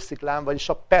a kősziklán, vagyis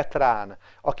a Petrán,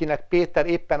 akinek Péter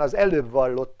éppen az előbb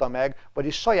vallotta meg,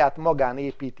 vagyis saját magán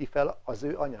építi fel az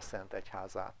ő Anya Szent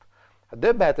Egyházát. Hát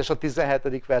döbbenetes a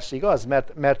 17. vers, igaz?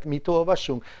 Mert mit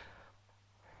olvasunk?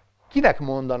 Kinek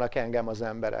mondanak engem az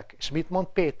emberek? És mit mond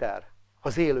Péter?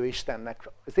 Az élő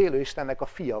Istennek a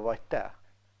fia vagy te.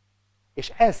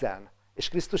 És ezen, és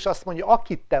Krisztus azt mondja,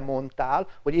 akit te mondtál,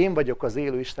 hogy én vagyok az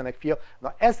élő Istennek fia,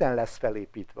 na ezen lesz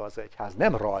felépítve az egyház,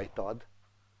 nem rajtad.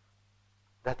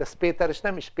 De hát ez Péter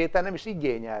nem is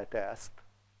igényelte ezt.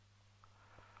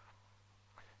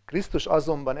 Krisztus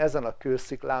azonban ezen a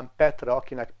kősziklán Petra,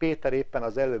 akinek Péter éppen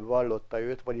az előbb vallotta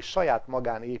őt, vagyis saját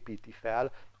magán építi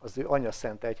fel az ő Anya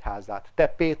Szent Egyházát. Te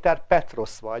Péter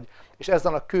Petros vagy, és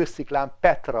ezen a kősziklán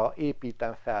Petra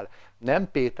építem fel.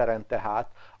 Nem Péteren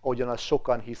tehát, ahogyan azt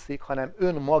sokan hiszik, hanem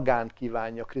önmagán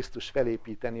kívánja Krisztus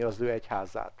felépíteni az ő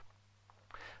egyházát.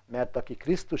 Mert aki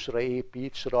Krisztusra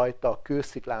épít, s rajta a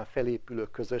kősziklán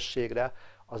felépülő közösségre,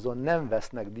 azon nem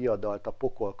vesznek diadalt a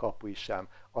pokol kapui sem,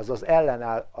 azaz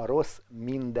ellenáll a rossz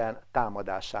minden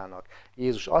támadásának.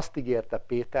 Jézus azt ígérte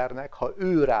Péternek, ha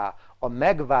ő rá a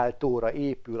megváltóra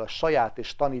épül a saját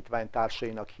és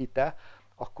tanítványtársainak hite,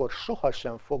 akkor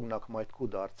sohasem fognak majd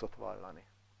kudarcot vallani.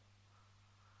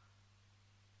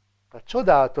 Tehát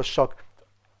csodálatosak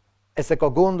ezek a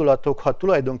gondolatok, ha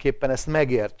tulajdonképpen ezt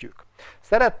megértjük.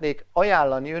 Szeretnék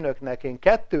ajánlani önöknek, én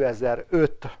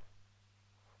 2005.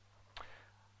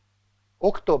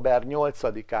 október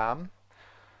 8-án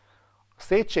a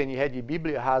Széchenyi-hegyi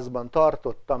Bibliaházban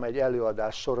tartottam egy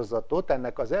előadás sorozatot.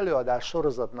 Ennek az előadás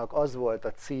sorozatnak az volt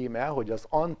a címe, hogy az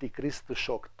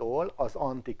antikrisztusoktól az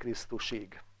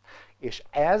antikrisztusig. És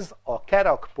ez a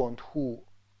kerak.hu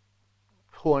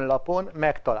honlapon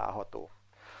megtalálható.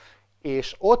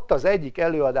 És ott az egyik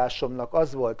előadásomnak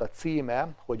az volt a címe,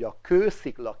 hogy a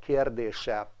kőszikla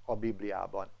kérdése a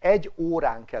Bibliában. 1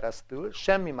 órán keresztül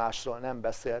semmi másról nem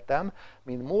beszéltem,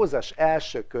 mint Mózes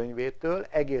első könyvétől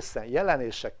egészen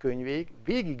Jelenések könyvéig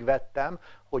végigvettem,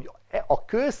 hogy a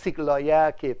kőszikla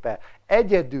jelképe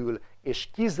egyedül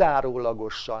és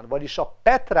kizárólagosan, vagyis a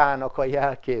Petrának a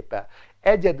jelképe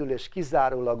egyedül és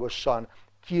kizárólagosan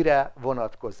kire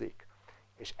vonatkozik.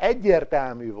 És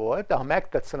egyértelmű volt, de ha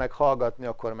megtetszenek hallgatni,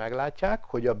 akkor meglátják,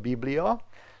 hogy a Biblia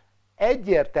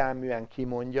egyértelműen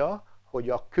kimondja, hogy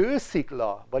a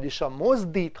kőszikla, vagyis a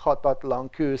mozdíthatatlan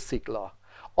kőszikla,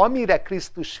 amire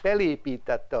Krisztus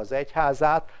felépítette az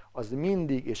egyházát, az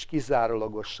mindig és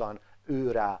kizárólagosan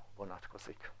őrá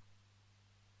vonatkozik.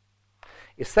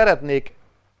 És szeretnék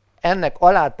ennek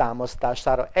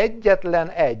alátámasztására egyetlen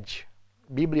egy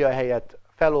Biblia helyet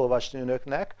felolvasni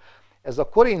önöknek. Ez a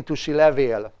Korintusi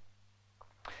levél,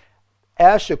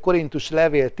 első Korintus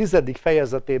levél 10.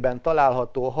 fejezetében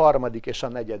található a 3. és a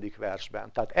 4.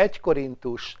 versben. Tehát 1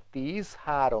 Korintus 10,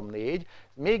 3, 4,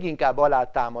 még inkább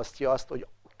alátámasztja azt, hogy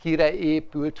kire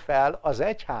épült fel az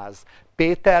egyház,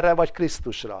 Péterre vagy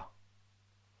Krisztusra.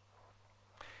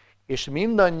 És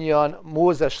mindannyian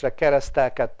Mózesre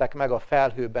keresztelkedtek meg a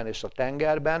felhőben és a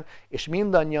tengerben, és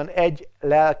mindannyian egy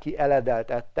lelki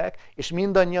eledelt ettek, és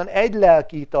mindannyian egy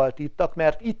lelki italt ittak,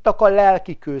 mert ittak a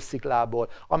lelki kősziklából,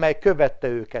 amely követte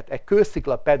őket. Egy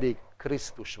kőszikla pedig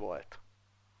Krisztus volt.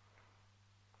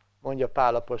 Mondja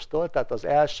Pál apostol, tehát az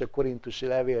első korintusi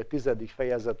levél 10.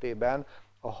 fejezetében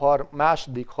a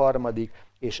 2., 3.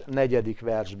 és 4.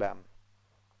 versben.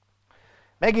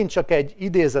 Megint csak egy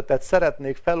idézetet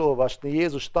szeretnék felolvasni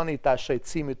Jézus tanításai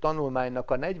című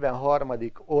tanulmánynak a 43.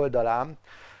 oldalán,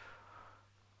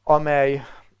 a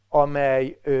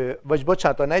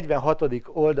 46.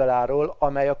 oldaláról,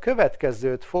 amely a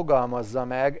következőt fogalmazza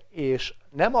meg, és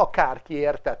nem akárki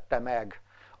értette meg,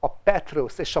 a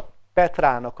Petrusz és a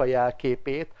Petrának a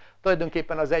jelképét,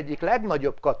 tulajdonképpen az egyik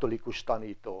legnagyobb katolikus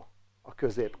tanító a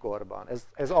középkorban.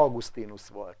 Ez Augustinus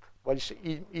volt. Vagyis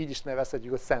így is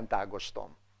nevezhetjük, hogy Szent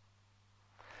Ágoston.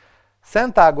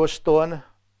 Szent Ágoston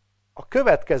a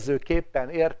következőképpen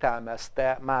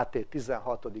értelmezte Máté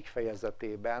 16.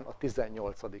 fejezetében a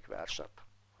 18. verset.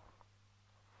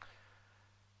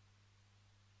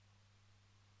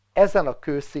 Ezen a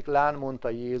kősziklán, mondta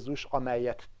Jézus,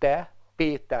 amelyet te,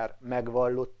 Péter,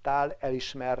 megvallottál,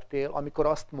 elismertél, amikor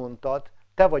azt mondtad,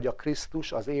 te vagy a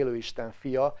Krisztus, az élő Isten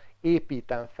fia,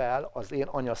 építem fel az én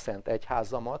anyaszent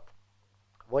egyházamat,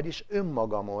 vagyis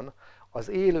önmagamon, az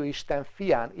élő Isten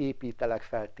fián építelek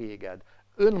fel téged.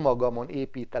 Önmagamon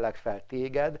építelek fel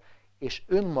téged, és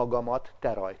önmagamat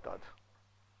te rajtad.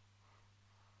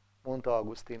 Mondta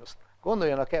Augustinus.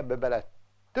 Gondoljanak ebbe bele,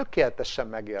 tökéletesen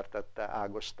megértette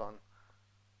Ágoston,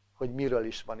 hogy miről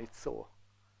is van itt szó.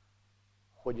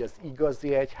 Hogy az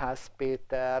igazi egyház,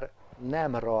 Péter,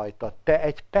 nem rajta. Te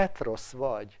egy Petrosz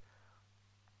vagy,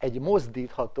 egy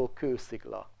mozdítható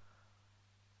kőszikla.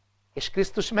 És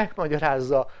Krisztus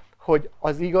megmagyarázza, hogy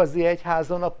az igazi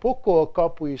egyházon a pokol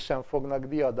kapui sem fognak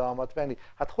diadalmat venni.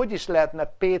 Hát hogy is lehetne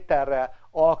Péterre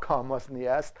alkalmazni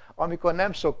ezt, amikor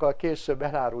nem sokkal később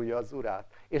elárulja az Urát?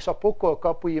 És a pokol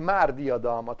kapui már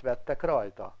diadalmat vettek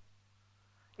rajta.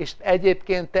 És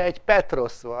egyébként te egy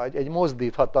Petrosz vagy, egy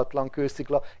mozdíthatatlan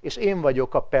kőszikla, és én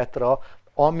vagyok a Petra,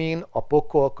 amin a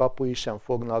pokol kapui sem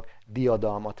fognak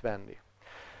diadalmat venni.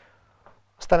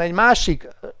 Aztán egy másik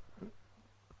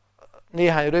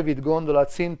néhány rövid gondolat,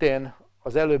 szintén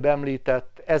az előbb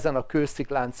említett Ezen a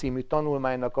kősziklán című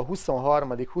tanulmánynak a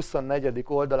 23.-24.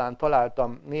 oldalán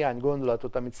találtam néhány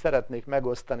gondolatot, amit szeretnék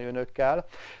megosztani önökkel.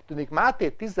 Tudnék, Máté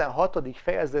 16.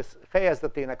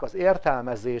 fejezetének az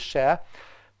értelmezése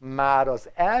már az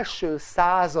első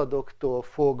századoktól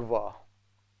fogva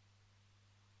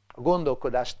a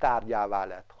gondolkodás tárgyává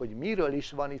lett, hogy miről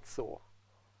is van itt szó.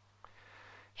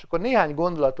 És akkor néhány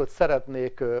gondolatot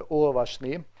szeretnék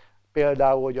olvasni,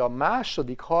 például, hogy a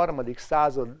második, harmadik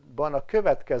században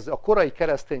a korai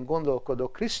keresztény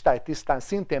gondolkodók kristálytisztán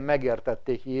szintén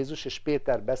megértették Jézus és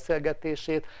Péter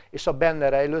beszélgetését és a benne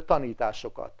rejlő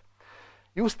tanításokat.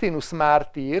 Justinus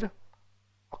mártír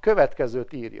a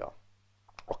következőt írja.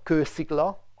 A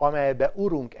kőszikla, amelybe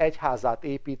Urunk egyházát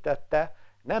építette,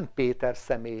 nem Péter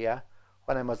személye,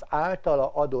 hanem az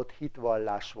általa adott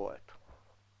hitvallás volt.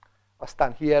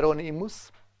 Aztán Hieronymus,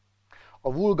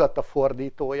 a Vulgata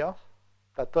fordítója,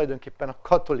 tehát tulajdonképpen a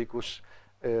katolikus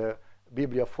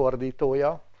Biblia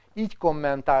fordítója, így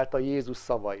kommentálta Jézus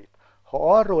szavait.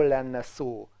 Ha arról lenne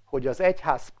szó, hogy az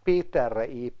egyház Péterre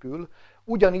épül,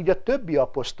 ugyanígy a többi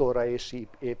apostolra is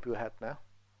épülhetne.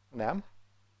 Nem?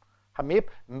 Hát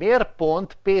miért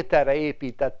pont Péterre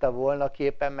építette volna, aki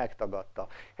éppen megtagadta?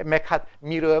 Meg hát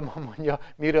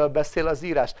miről beszél az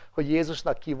írás? Hogy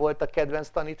Jézusnak ki volt a kedvenc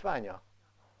tanítványa?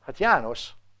 Hát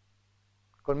János.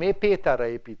 Akkor miért Péterre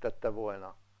építette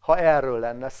volna, ha erről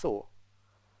lenne szó?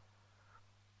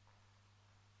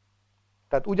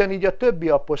 Tehát ugyanígy a többi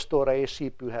apostolra is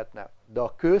épülhetne, de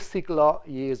a kőszikla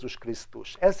Jézus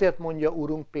Krisztus. Ezért mondja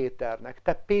Urunk Péternek,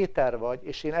 te Péter vagy,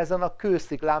 és én ezen a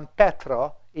kősziklán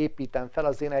Petra építem fel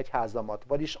az én egyházamat.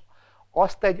 Vagyis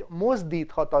azt egy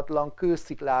mozdíthatatlan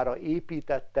kősziklára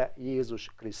építette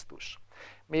Jézus Krisztus.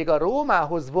 Még a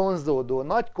Rómához vonzódó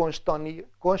nagy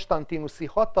konstantinuszi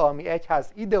hatalmi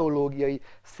egyház ideológiai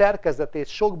szerkezetét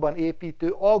sokban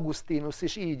építő Augustinus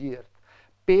is így írt.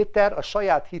 Péter a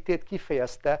saját hitét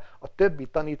kifejezte, a többi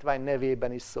tanítvány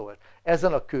nevében is szólt.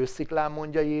 Ezen a kősziklán,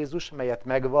 mondja Jézus, melyet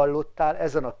megvallottál,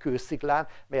 ezen a kősziklán,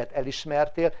 melyet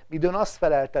elismertél, midőn azt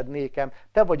felelted nékem,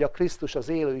 te vagy a Krisztus, az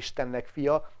élő Istennek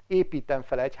fia, építem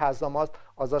fel egyházamat,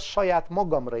 azaz saját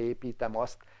magamra építem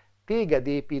azt, téged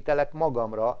építelek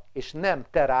magamra, és nem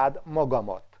te rád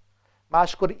magamat.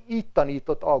 Máskor így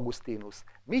tanított Augustinus.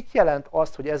 Mit jelent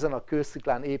az, hogy ezen a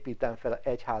kősziklán építem fel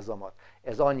egyházamat?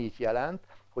 Ez annyit jelent,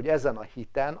 hogy ezen a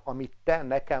hiten, amit te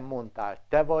nekem mondtál,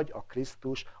 te vagy a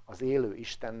Krisztus, az élő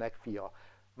Istennek fia.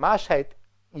 Máshelyt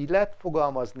így lehet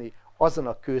fogalmazni, azon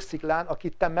a kősziklán,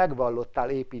 akit te megvallottál,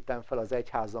 építem fel az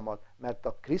egyházamat, mert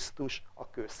a Krisztus a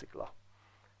kőszikla.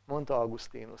 Mondta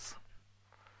Augustinus.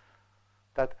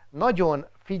 Tehát nagyon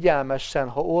figyelmesen,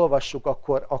 ha olvassuk,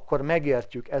 akkor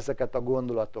megértjük ezeket a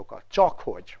gondolatokat. Csak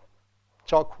hogy.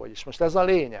 És most ez a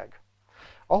lényeg.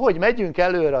 Ahogy megyünk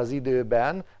előre az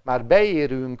időben, már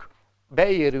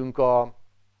beérünk a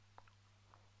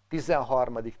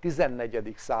 13.,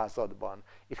 14. században.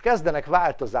 Itt kezdenek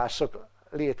változások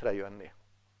létrejönni.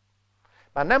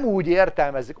 Már nem úgy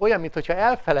értelmezik, olyan, mintha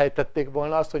elfelejtették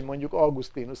volna azt, hogy mondjuk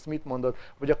Augustinus mit mondott,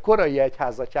 vagy a korai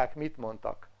egyházatják mit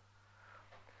mondtak.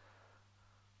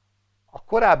 A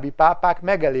korábbi pápák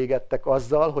megelégedtek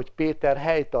azzal, hogy Péter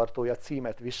helytartója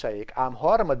címet viseljék. Ám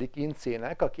harmadik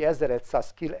Incének, aki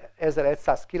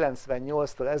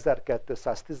 1198-tól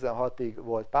 1216-ig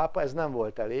volt pápa, ez nem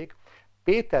volt elég.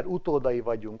 Péter utódai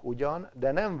vagyunk ugyan,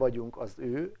 de nem vagyunk az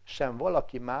ő, sem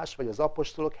valaki más, vagy az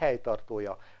apostolok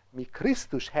helytartója. Mi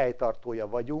Krisztus helytartója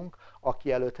vagyunk,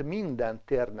 aki előtt minden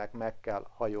térnek meg kell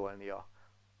hajolnia.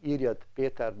 Írja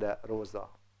Péter de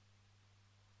Róza.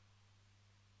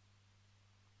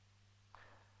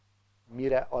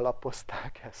 Mire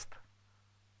alapozták ezt?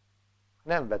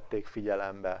 Nem vették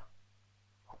figyelembe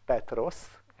a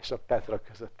Petrosz és a Petra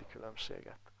közötti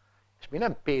különbséget. És mi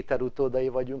nem Péter utódai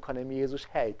vagyunk, hanem Jézus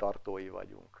helytartói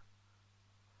vagyunk.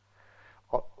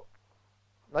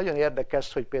 Nagyon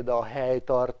érdekes, hogy például a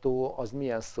helytartó az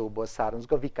milyen szóból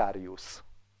származik, a vikárius.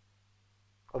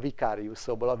 A vikárius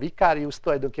szóból. A vikárius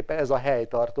tulajdonképpen ez a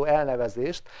helytartó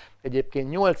elnevezést. Egyébként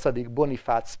 8.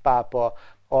 Bonifác pápa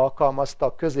alkalmazta,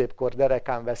 a középkor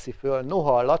derekán veszi föl,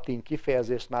 noha a latin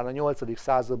kifejezést már a 8.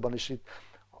 században is itt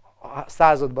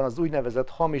században az úgynevezett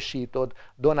hamisított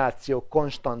Donátio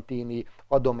Constantini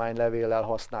adománylevéllel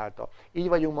használta. Így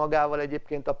vagyunk magával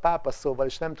egyébként a pápa szóval,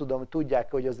 és nem tudom,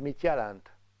 tudják, hogy az mit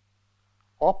jelent?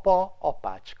 Apa,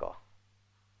 apácska.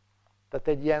 Tehát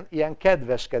egy ilyen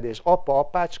kedveskedés, apa,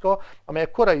 apácska, amely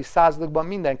a korai századokban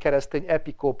minden keresztény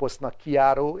epikóposznak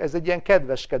kijáró, ez egy ilyen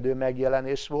kedveskedő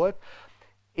megjelenés volt,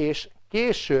 és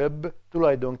később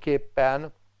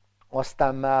tulajdonképpen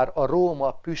aztán már a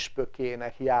Róma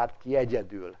püspökének járt ki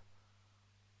egyedül,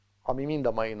 ami mind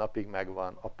a mai napig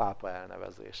megvan, a pápa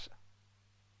elnevezése.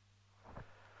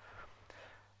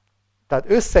 Tehát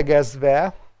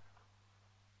összegezve,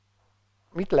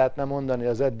 mit lehetne mondani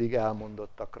az eddig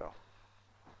elmondottakra?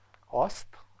 Azt,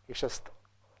 és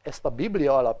ezt a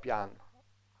Biblia alapján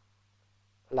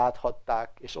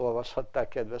láthatták és olvashatták,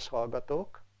 kedves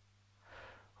hallgatók,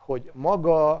 hogy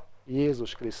maga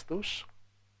Jézus Krisztus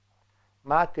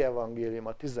Máté evangélium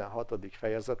a 16.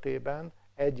 fejezetében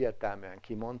egyértelműen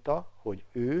kimondta, hogy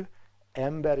ő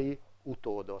emberi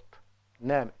utódot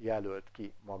nem jelölt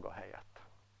ki maga helyett.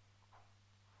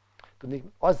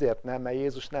 Tudni, azért nem, mert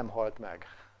Jézus nem halt meg.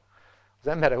 Az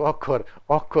emberek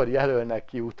akkor jelölnek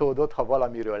ki utódot, ha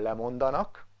valamiről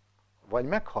lemondanak, vagy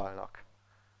meghalnak.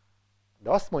 De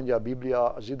azt mondja a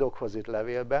Biblia a zsidókhoz írt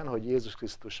levélben, hogy Jézus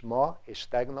Krisztus ma és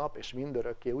tegnap és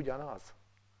mindörökké ugyanaz.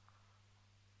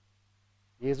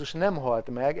 Jézus nem halt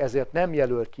meg, ezért nem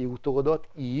jelölt ki utódot,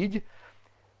 így,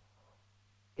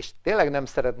 és tényleg nem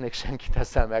szeretnék senkit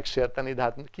ezzel megsérteni, de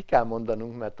hát ki kell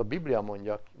mondanunk, mert a Biblia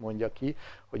mondja ki,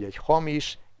 hogy egy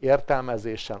hamis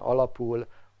értelmezésen alapul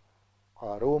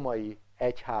a római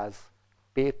egyház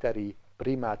péteri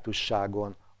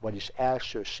primátusságon, vagyis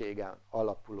elsőségen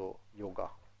alapuló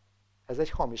joga. Ez egy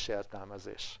hamis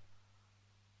értelmezés.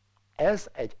 Ez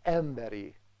egy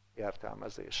emberi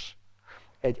értelmezés.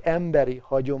 Egy emberi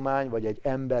hagyomány, vagy egy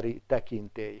emberi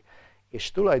tekintély.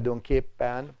 És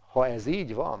tulajdonképpen, ha ez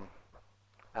így van,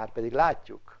 már pedig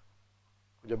látjuk,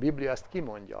 hogy a Biblia ezt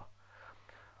kimondja,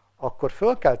 akkor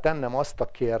föl kell tennem azt a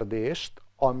kérdést,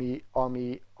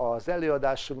 ami az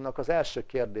előadásunknak az első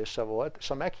kérdése volt, és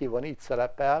a meghívón így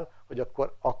szerepel, hogy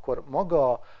akkor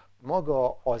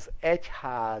maga az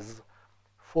egyház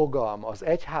fogalma, az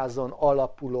egyházon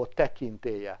alapuló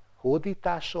tekintélye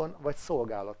hódításon vagy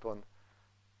szolgálaton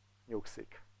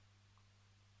nyugszik.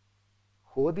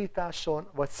 Hódításon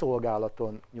vagy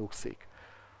szolgálaton nyugszik.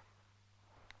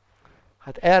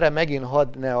 Hát erre megint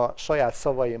hadd ne a saját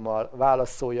szavaimmal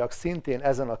válaszoljak, szintén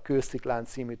ezen a Kősziklán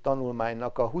című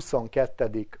tanulmánynak a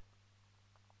 22.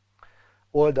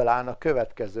 oldalán a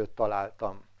következőt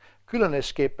találtam.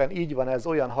 Különösképpen így van ez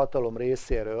olyan hatalom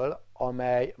részéről,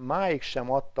 amely máig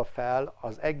sem adta fel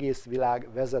az egész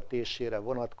világ vezetésére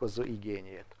vonatkozó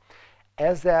igényét.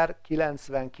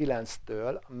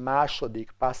 1099-től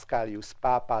második Pascalius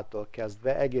pápától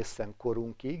kezdve egészen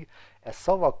korunkig e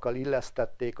szavakkal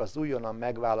illesztették az újonnan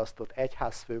megválasztott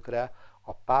egyházfőkre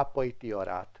a pápai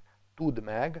tiarát. Tudd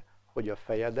meg, hogy a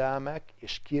fejedelmek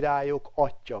és királyok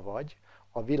atya vagy,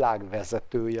 a világ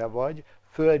vezetője vagy,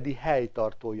 földi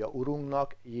helytartója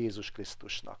Urunknak, Jézus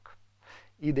Krisztusnak.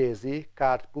 Idézi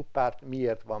Kárt Puppárt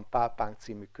Miért van pápánk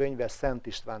című könyve, Szent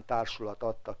István társulat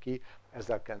adta ki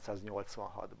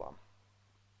 1986-ban.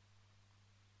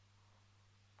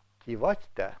 Ki vagy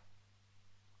te?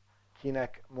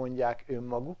 Kinek mondják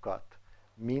önmagukat?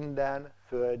 Minden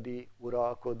földi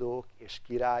uralkodók és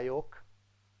királyok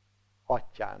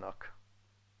atyának.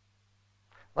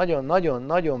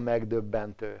 Nagyon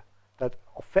megdöbbentő. Tehát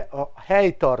a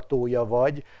helytartója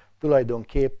vagy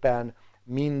tulajdonképpen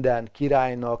minden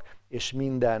királynak és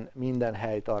minden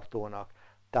helytartónak.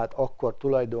 Tehát akkor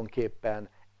tulajdonképpen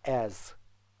ez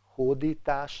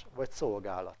hódítás vagy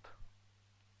szolgálat?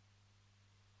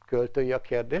 Költői a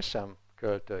kérdésem?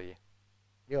 Költői.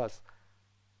 Mi az?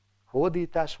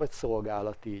 Hódítás vagy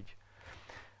szolgálat így?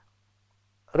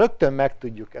 Rögtön meg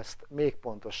tudjuk ezt még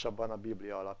pontosabban a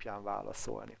Biblia alapján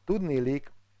válaszolni.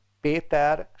 Tudniillik,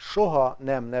 Péter soha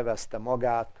nem nevezte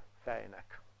magát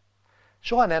fejnek.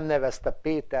 Soha nem nevezte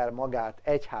Péter magát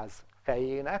egyház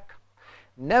fejének,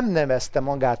 nem nevezte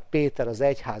magát Péter az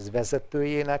egyház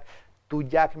vezetőjének.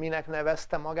 Tudják, minek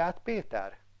nevezte magát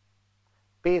Péter?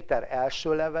 Péter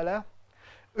első levele,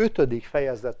 5.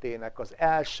 fejezetének az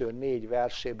első 4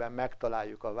 versében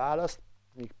megtaláljuk a választ,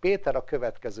 míg Péter a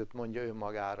következőt mondja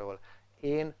önmagáról.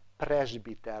 Én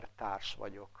presbiter társ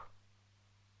vagyok.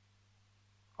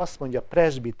 Azt mondja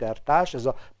presbiter társ, ez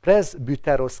a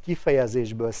presbyteros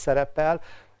kifejezésből szerepel,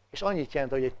 és annyit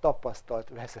jelent, hogy egy tapasztalt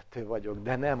vezető vagyok,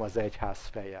 de nem az egyház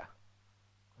feje.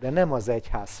 De nem az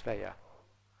egyház feje.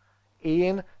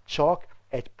 Én csak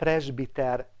egy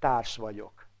presbiter társ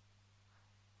vagyok.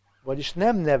 Vagyis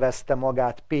nem nevezte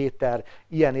magát Péter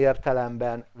ilyen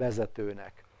értelemben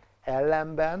vezetőnek.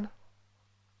 Ellenben,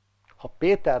 ha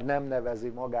Péter nem nevezi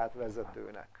magát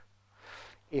vezetőnek,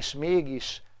 és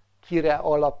mégis kire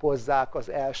alapozzák az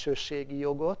elsőségi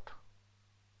jogot,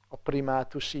 a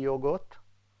primátusi jogot?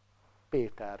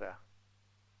 Péterre.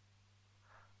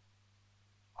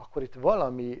 Akkor itt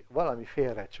valami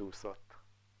félrecsúszott.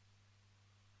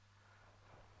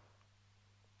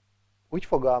 Úgy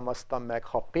fogalmaztam meg,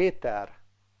 ha Péter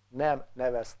nem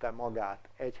nevezte magát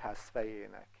egyház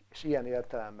fejének, és ilyen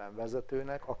értelemben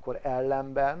vezetőnek, akkor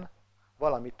ellenben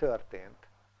valami történt.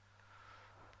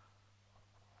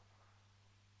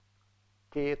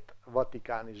 2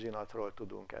 vatikáni zsinatról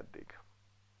tudunk eddig.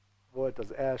 Volt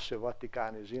az első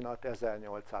vatikáni zsinat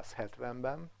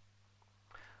 1870-ben,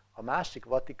 a második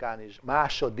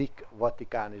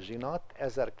vatikáni zsinat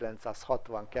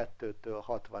 1962-től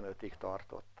 65-ig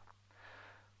tartott.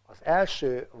 Az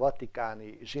első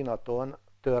vatikáni zsinaton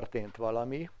történt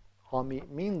valami, ami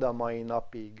mind a mai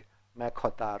napig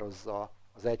meghatározza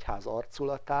az egyház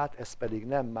arculatát, ez pedig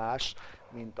nem más,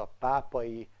 mint a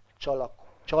pápai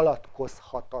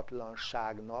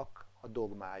csalatkozhatatlanságnak a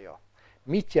dogmája.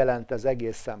 Mit jelent ez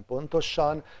egészen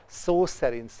pontosan? Szó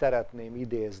szerint szeretném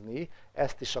idézni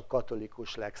ezt is a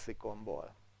katolikus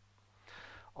lexikonból.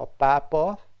 A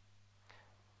pápa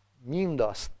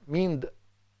mindazt,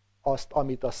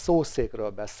 amit a szószékről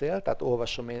beszél, tehát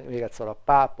olvasom még egyszer, a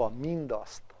pápa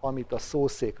mindazt, amit a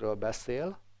szószékről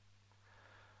beszél,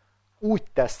 úgy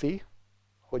teszi,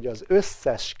 hogy az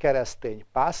összes keresztény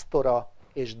pásztora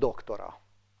és doktora.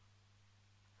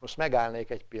 Most megállnék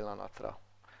egy pillanatra.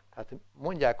 Tehát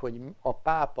mondják, hogy a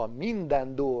pápa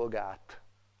minden dolgát,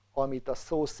 amit a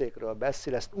szószékről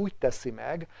beszél, ezt úgy teszi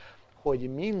meg,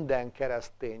 hogy minden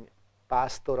keresztény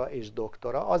pásztora és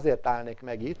doktora. Azért állnék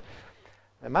meg itt,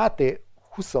 mert Máté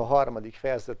 23.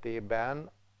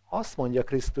 fejezetében azt mondja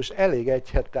Krisztus elég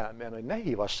egyértelműen, hogy ne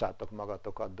hívassátok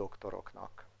magatokat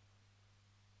doktoroknak.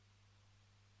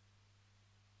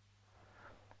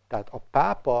 Tehát a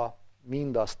pápa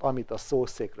mindazt, amit a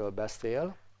szószékről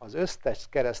beszél, az összes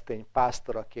keresztény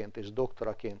pásztoraként és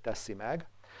doktoraként teszi meg,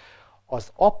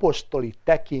 az apostoli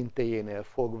tekintélyénél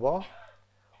fogva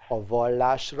a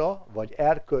vallásra vagy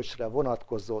erkölcsre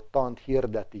vonatkozó tant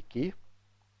hirdeti ki,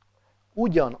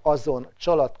 ugyanazon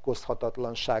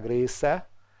csalatkozhatatlanság része,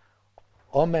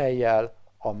 amellyel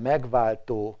a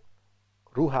megváltó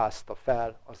ruházta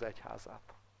fel az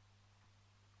egyházát.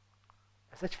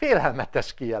 Ez egy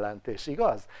félelmetes kijelentés,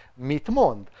 igaz? Mit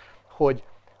mond? Hogy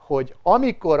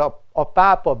amikor a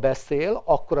pápa beszél,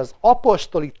 akkor az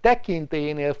apostoli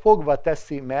tekintélyénél fogva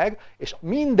teszi meg, és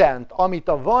mindent, amit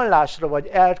a vallásra vagy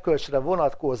erkölcsre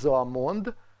vonatkozóan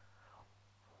mond,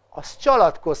 az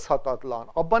csalatkozhatatlan,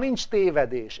 abban nincs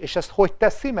tévedés. És ezt hogy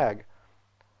teszi meg?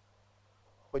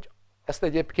 Hogy ezt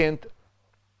egyébként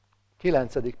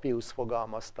 9. Piusz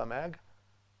fogalmazta meg,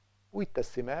 úgy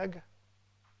teszi meg,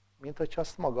 mint hogyha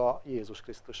azt maga Jézus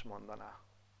Krisztus mondaná.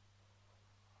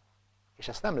 És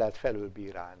ezt nem lehet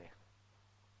felülbírálni.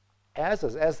 Ez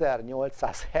az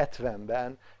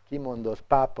 1870-ben kimondott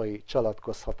pápai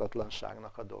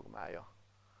csalatkozhatatlanságnak a dogmája.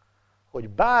 Hogy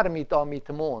bármit, amit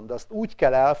mond, azt úgy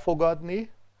kell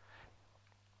elfogadni,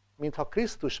 mintha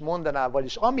Krisztus mondaná,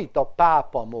 vagyis amit a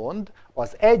pápa mond,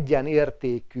 az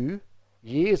egyenértékű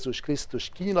Jézus Krisztus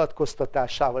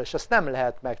kinyilatkoztatásával, és ezt nem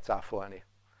lehet megcáfolni.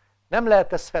 Nem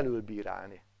lehet ezt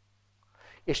felülbírálni.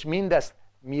 És mindezt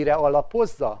mire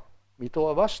alapozza? Mit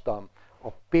olvastam? A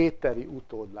péteri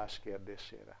utódlás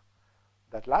kérdésére.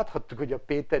 Tehát láthattuk, hogy a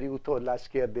péteri utódlás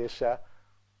kérdése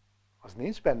az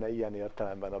nincs benne ilyen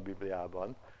értelemben a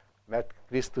Bibliában, mert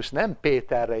Krisztus nem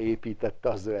Péterre építette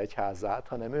az ő egyházát,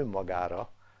 hanem önmagára.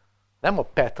 Nem a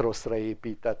Petroszra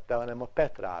építette, hanem a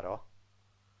Petrára.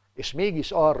 És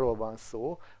mégis arról van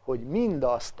szó, hogy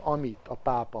mindazt, amit a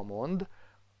pápa mond,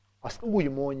 azt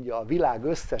úgy mondja a világ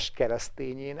összes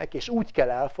keresztényének, és úgy kell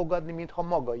elfogadni, mintha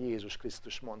maga Jézus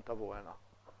Krisztus mondta volna.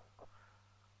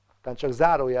 Tehát csak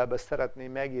zárójelben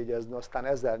szeretném megjegyezni, aztán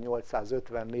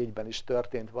 1854-ben is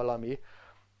történt valami,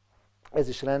 ez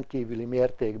is rendkívüli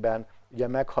mértékben ugye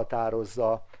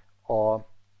meghatározza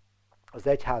az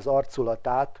egyház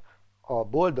arculatát, a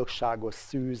boldogságos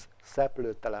szűz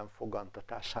szeplőtelen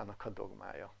fogantatásának a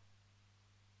dogmája.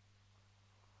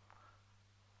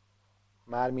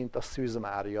 Mármint a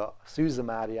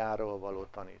szűzmáriáról való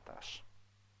tanítás.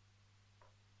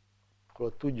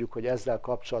 Akkor tudjuk, hogy ezzel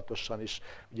kapcsolatosan is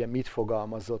ugye mit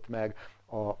fogalmazott meg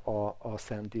a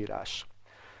Szentírás.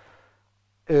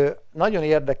 Nagyon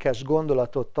érdekes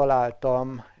gondolatot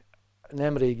találtam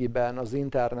nemrégiben az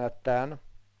interneten,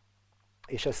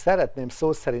 és ezt szeretném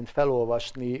szó szerint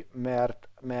felolvasni,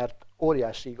 mert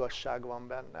óriási igazság van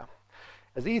benne.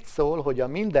 Ez így szól, hogy a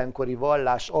mindenkori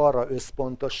vallás arra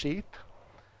összpontosít,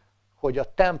 hogy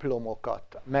a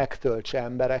templomokat megtöltse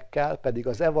emberekkel, pedig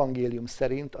az evangélium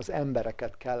szerint az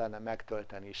embereket kellene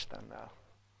megtölteni Istennel.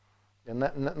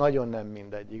 Nagyon nem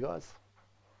mindegy, igaz?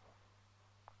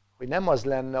 Hogy nem az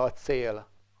lenne a cél,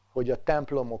 hogy a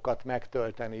templomokat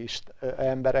megtölteni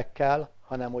emberekkel,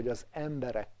 hanem hogy az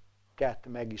embereket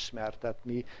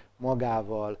megismertetni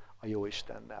magával, a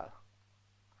Jóistennel.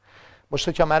 Most,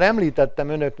 hogyha már említettem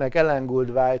önöknek Ellen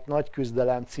White Nagy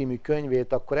Küzdelem című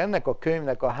könyvét, akkor ennek a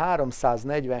könyvnek a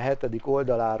 347.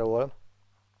 oldaláról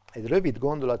egy rövid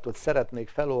gondolatot szeretnék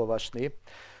felolvasni,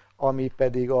 ami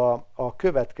pedig a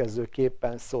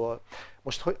következőképpen szól.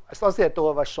 Most ezt azért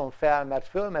olvasom fel, mert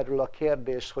fölmerül a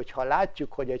kérdés, hogy ha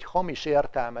látjuk, hogy egy hamis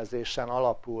értelmezésen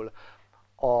alapul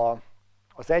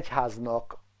az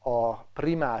egyháznak a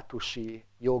primátusi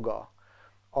joga,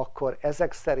 akkor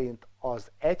ezek szerint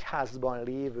az egyházban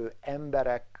lévő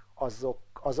emberek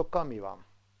azokkal mi van?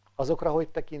 Azokra hogy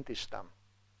tekint Isten?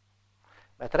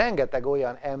 Mert rengeteg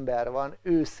olyan ember van,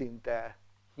 őszinte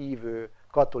hívő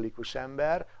katolikus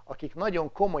ember, akik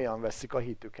nagyon komolyan veszik a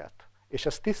hitüket. És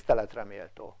ez tiszteletre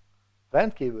méltó.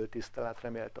 Rendkívül tiszteletre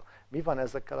méltó. Mi van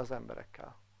ezekkel az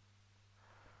emberekkel?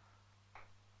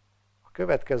 A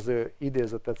következő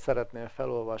idézetet szeretném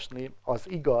felolvasni. Az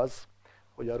igaz,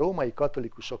 hogy a római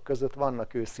katolikusok között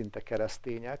vannak őszinte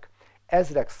keresztények,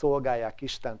 ezrek szolgálják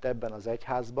Istent ebben az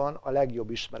egyházban a legjobb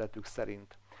ismeretük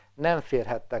szerint. Nem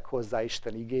férhettek hozzá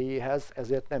Isten igéjéhez,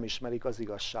 ezért nem ismerik az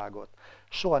igazságot.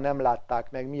 Soha nem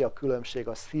látták meg, mi a különbség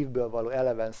a szívből való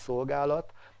eleven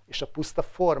szolgálat és a puszta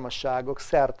formaságok,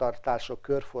 szertartások,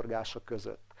 körforgása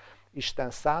között.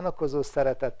 Isten szánakozó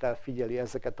szeretettel figyeli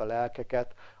ezeket a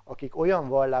lelkeket, akik olyan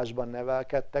vallásban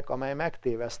nevelkedtek, amely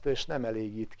megtévesztő és nem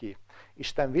elégít ki.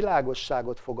 Isten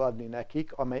világosságot fog adni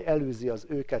nekik, amely elűzi az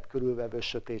őket körülvevő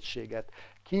sötétséget.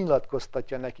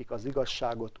 Kinyilatkoztatja nekik az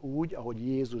igazságot úgy, ahogy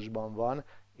Jézusban van,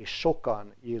 és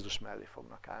sokan Jézus mellé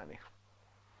fognak állni.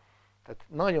 Tehát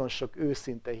nagyon sok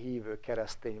őszinte hívő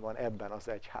keresztény van ebben az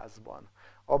egyházban.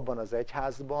 Abban az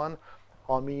egyházban,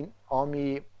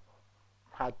 ami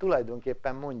hát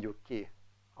tulajdonképpen mondjuk ki,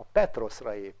 a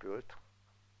Petroszra épült,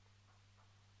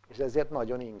 és ezért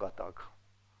nagyon ingatag.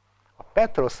 A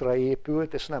Petroszra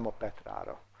épült, és nem a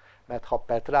Petrára. Mert ha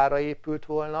Petrára épült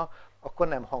volna, akkor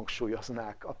nem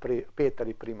hangsúlyoznák a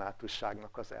péteri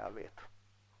primátusságnak az elvét.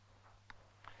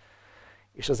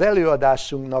 És az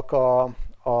előadásunknak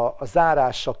a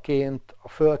zárásaként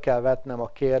föl kell vetnem a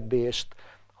kérdést,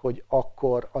 hogy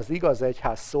akkor az igaz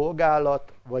egyház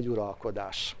szolgálat vagy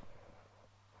uralkodás.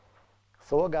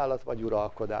 Szolgálat vagy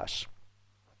uralkodás.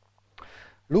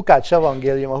 Lukács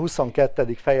evangélium a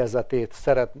 22.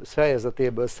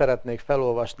 fejezetéből szeretnék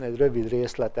felolvasni egy rövid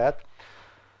részletet,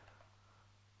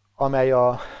 amely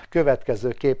a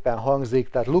következőképpen hangzik,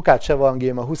 tehát Lukács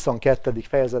evangélium a 22.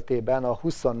 fejezetében a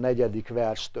 24.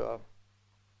 verstől.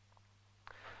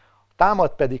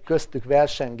 Támad pedig köztük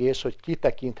versengés, hogy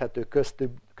kitekinthető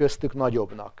köztük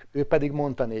nagyobbnak. Ő pedig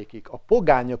mondta nékik, a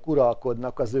pogányok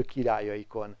uralkodnak az ő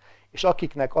királyaikon, és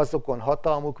akiknek azokon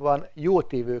hatalmuk van,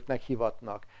 jótévőknek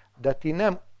hivatnak. De ti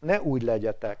ne úgy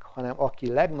legyetek, hanem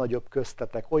aki legnagyobb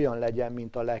köztetek olyan legyen,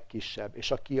 mint a legkisebb,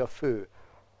 és aki a fő,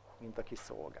 mint aki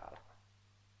szolgál.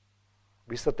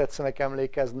 Visszatetszenek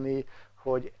emlékezni,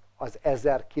 hogy az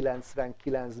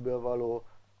 1099-ből való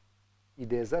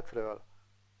idézetről,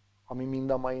 ami mind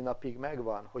a mai napig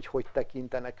megvan, hogy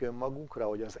tekintenek önmagunkra,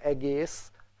 hogy az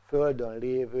egész földön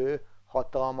lévő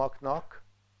hatalmaknak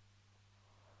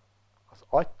az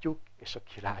atyjuk és a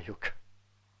királyuk.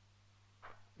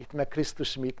 Itt meg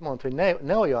Krisztus mit mond, hogy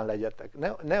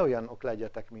ne olyanok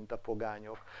legyetek, mint a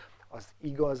pogányok. Az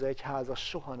igaz egyház az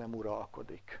soha nem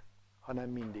uralkodik, hanem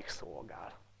mindig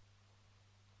szolgál.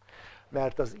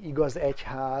 Mert az igaz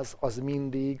egyház az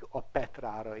mindig a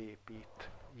Petrára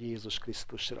épít, Jézus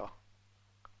Krisztusra.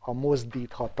 A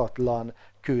mozdíthatatlan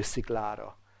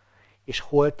kősziklára. És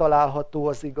hol található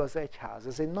az igaz egyház?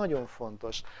 Ez egy nagyon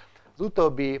fontos. Az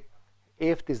utóbbi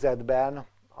évtizedben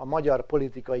a magyar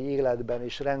politikai életben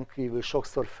is rendkívül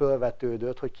sokszor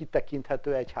fölvetődött, hogy ki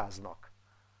tekinthető egyháznak.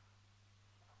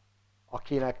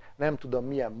 Akinek nem tudom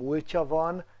milyen múltja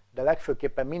van, de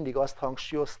legfőképpen mindig azt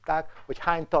hangsúlyozták, hogy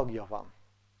hány tagja van.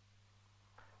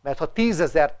 Mert ha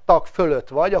 10 000 tag fölött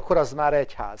vagy, akkor az már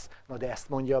egyház. Na de ezt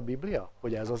mondja a Biblia,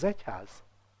 hogy ez az egyház?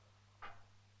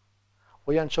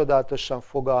 Olyan csodálatosan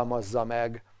fogalmazza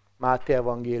meg Máté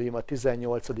evangélium a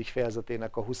 18.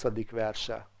 fejezetének a 20.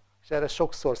 verse. És erre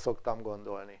sokszor szoktam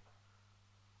gondolni.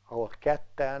 Ahol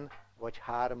 2 vagy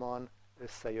 3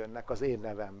 összejönnek az én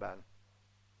nevemben.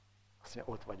 Azt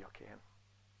mondja, ott vagyok én.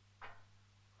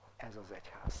 Ez az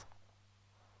egyház.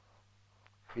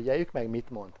 Figyeljük meg, mit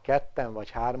mond. 2 vagy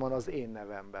 3 az én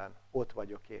nevemben. Ott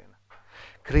vagyok én.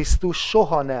 Krisztus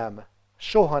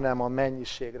soha nem a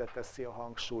mennyiségre teszi a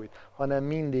hangsúlyt, hanem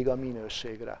mindig a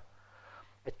minőségre.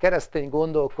 Egy keresztény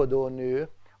gondolkodó nő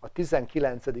a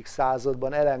 19.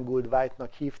 században, Ellen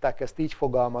White-nak hívták, ezt így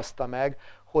fogalmazta meg,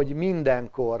 hogy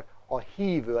mindenkor a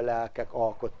hívő lelkek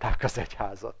alkották az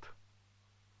egyházat.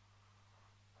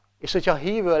 És hogyha a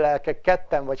hívő lelkek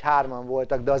 2 vagy 3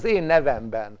 voltak, de az én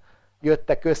nevemben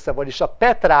jöttek össze, vagyis a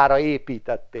Petrára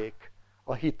építették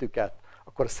a hitüket,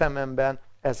 akkor szememben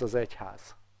ez az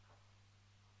egyház.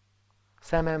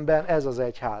 Szememben ez az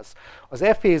egyház. Az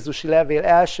Efézusi levél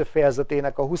első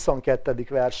fejezetének a 22.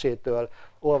 versétől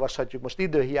olvashatjuk. Most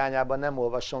időhiányában nem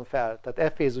olvasom fel. Tehát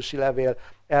Efézusi levél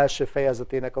első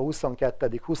fejezetének a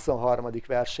 22. 23.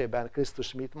 versében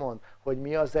Krisztus mit mond? Hogy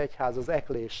mi az egyház? Az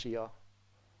eklésia.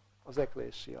 Az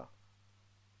eklésia.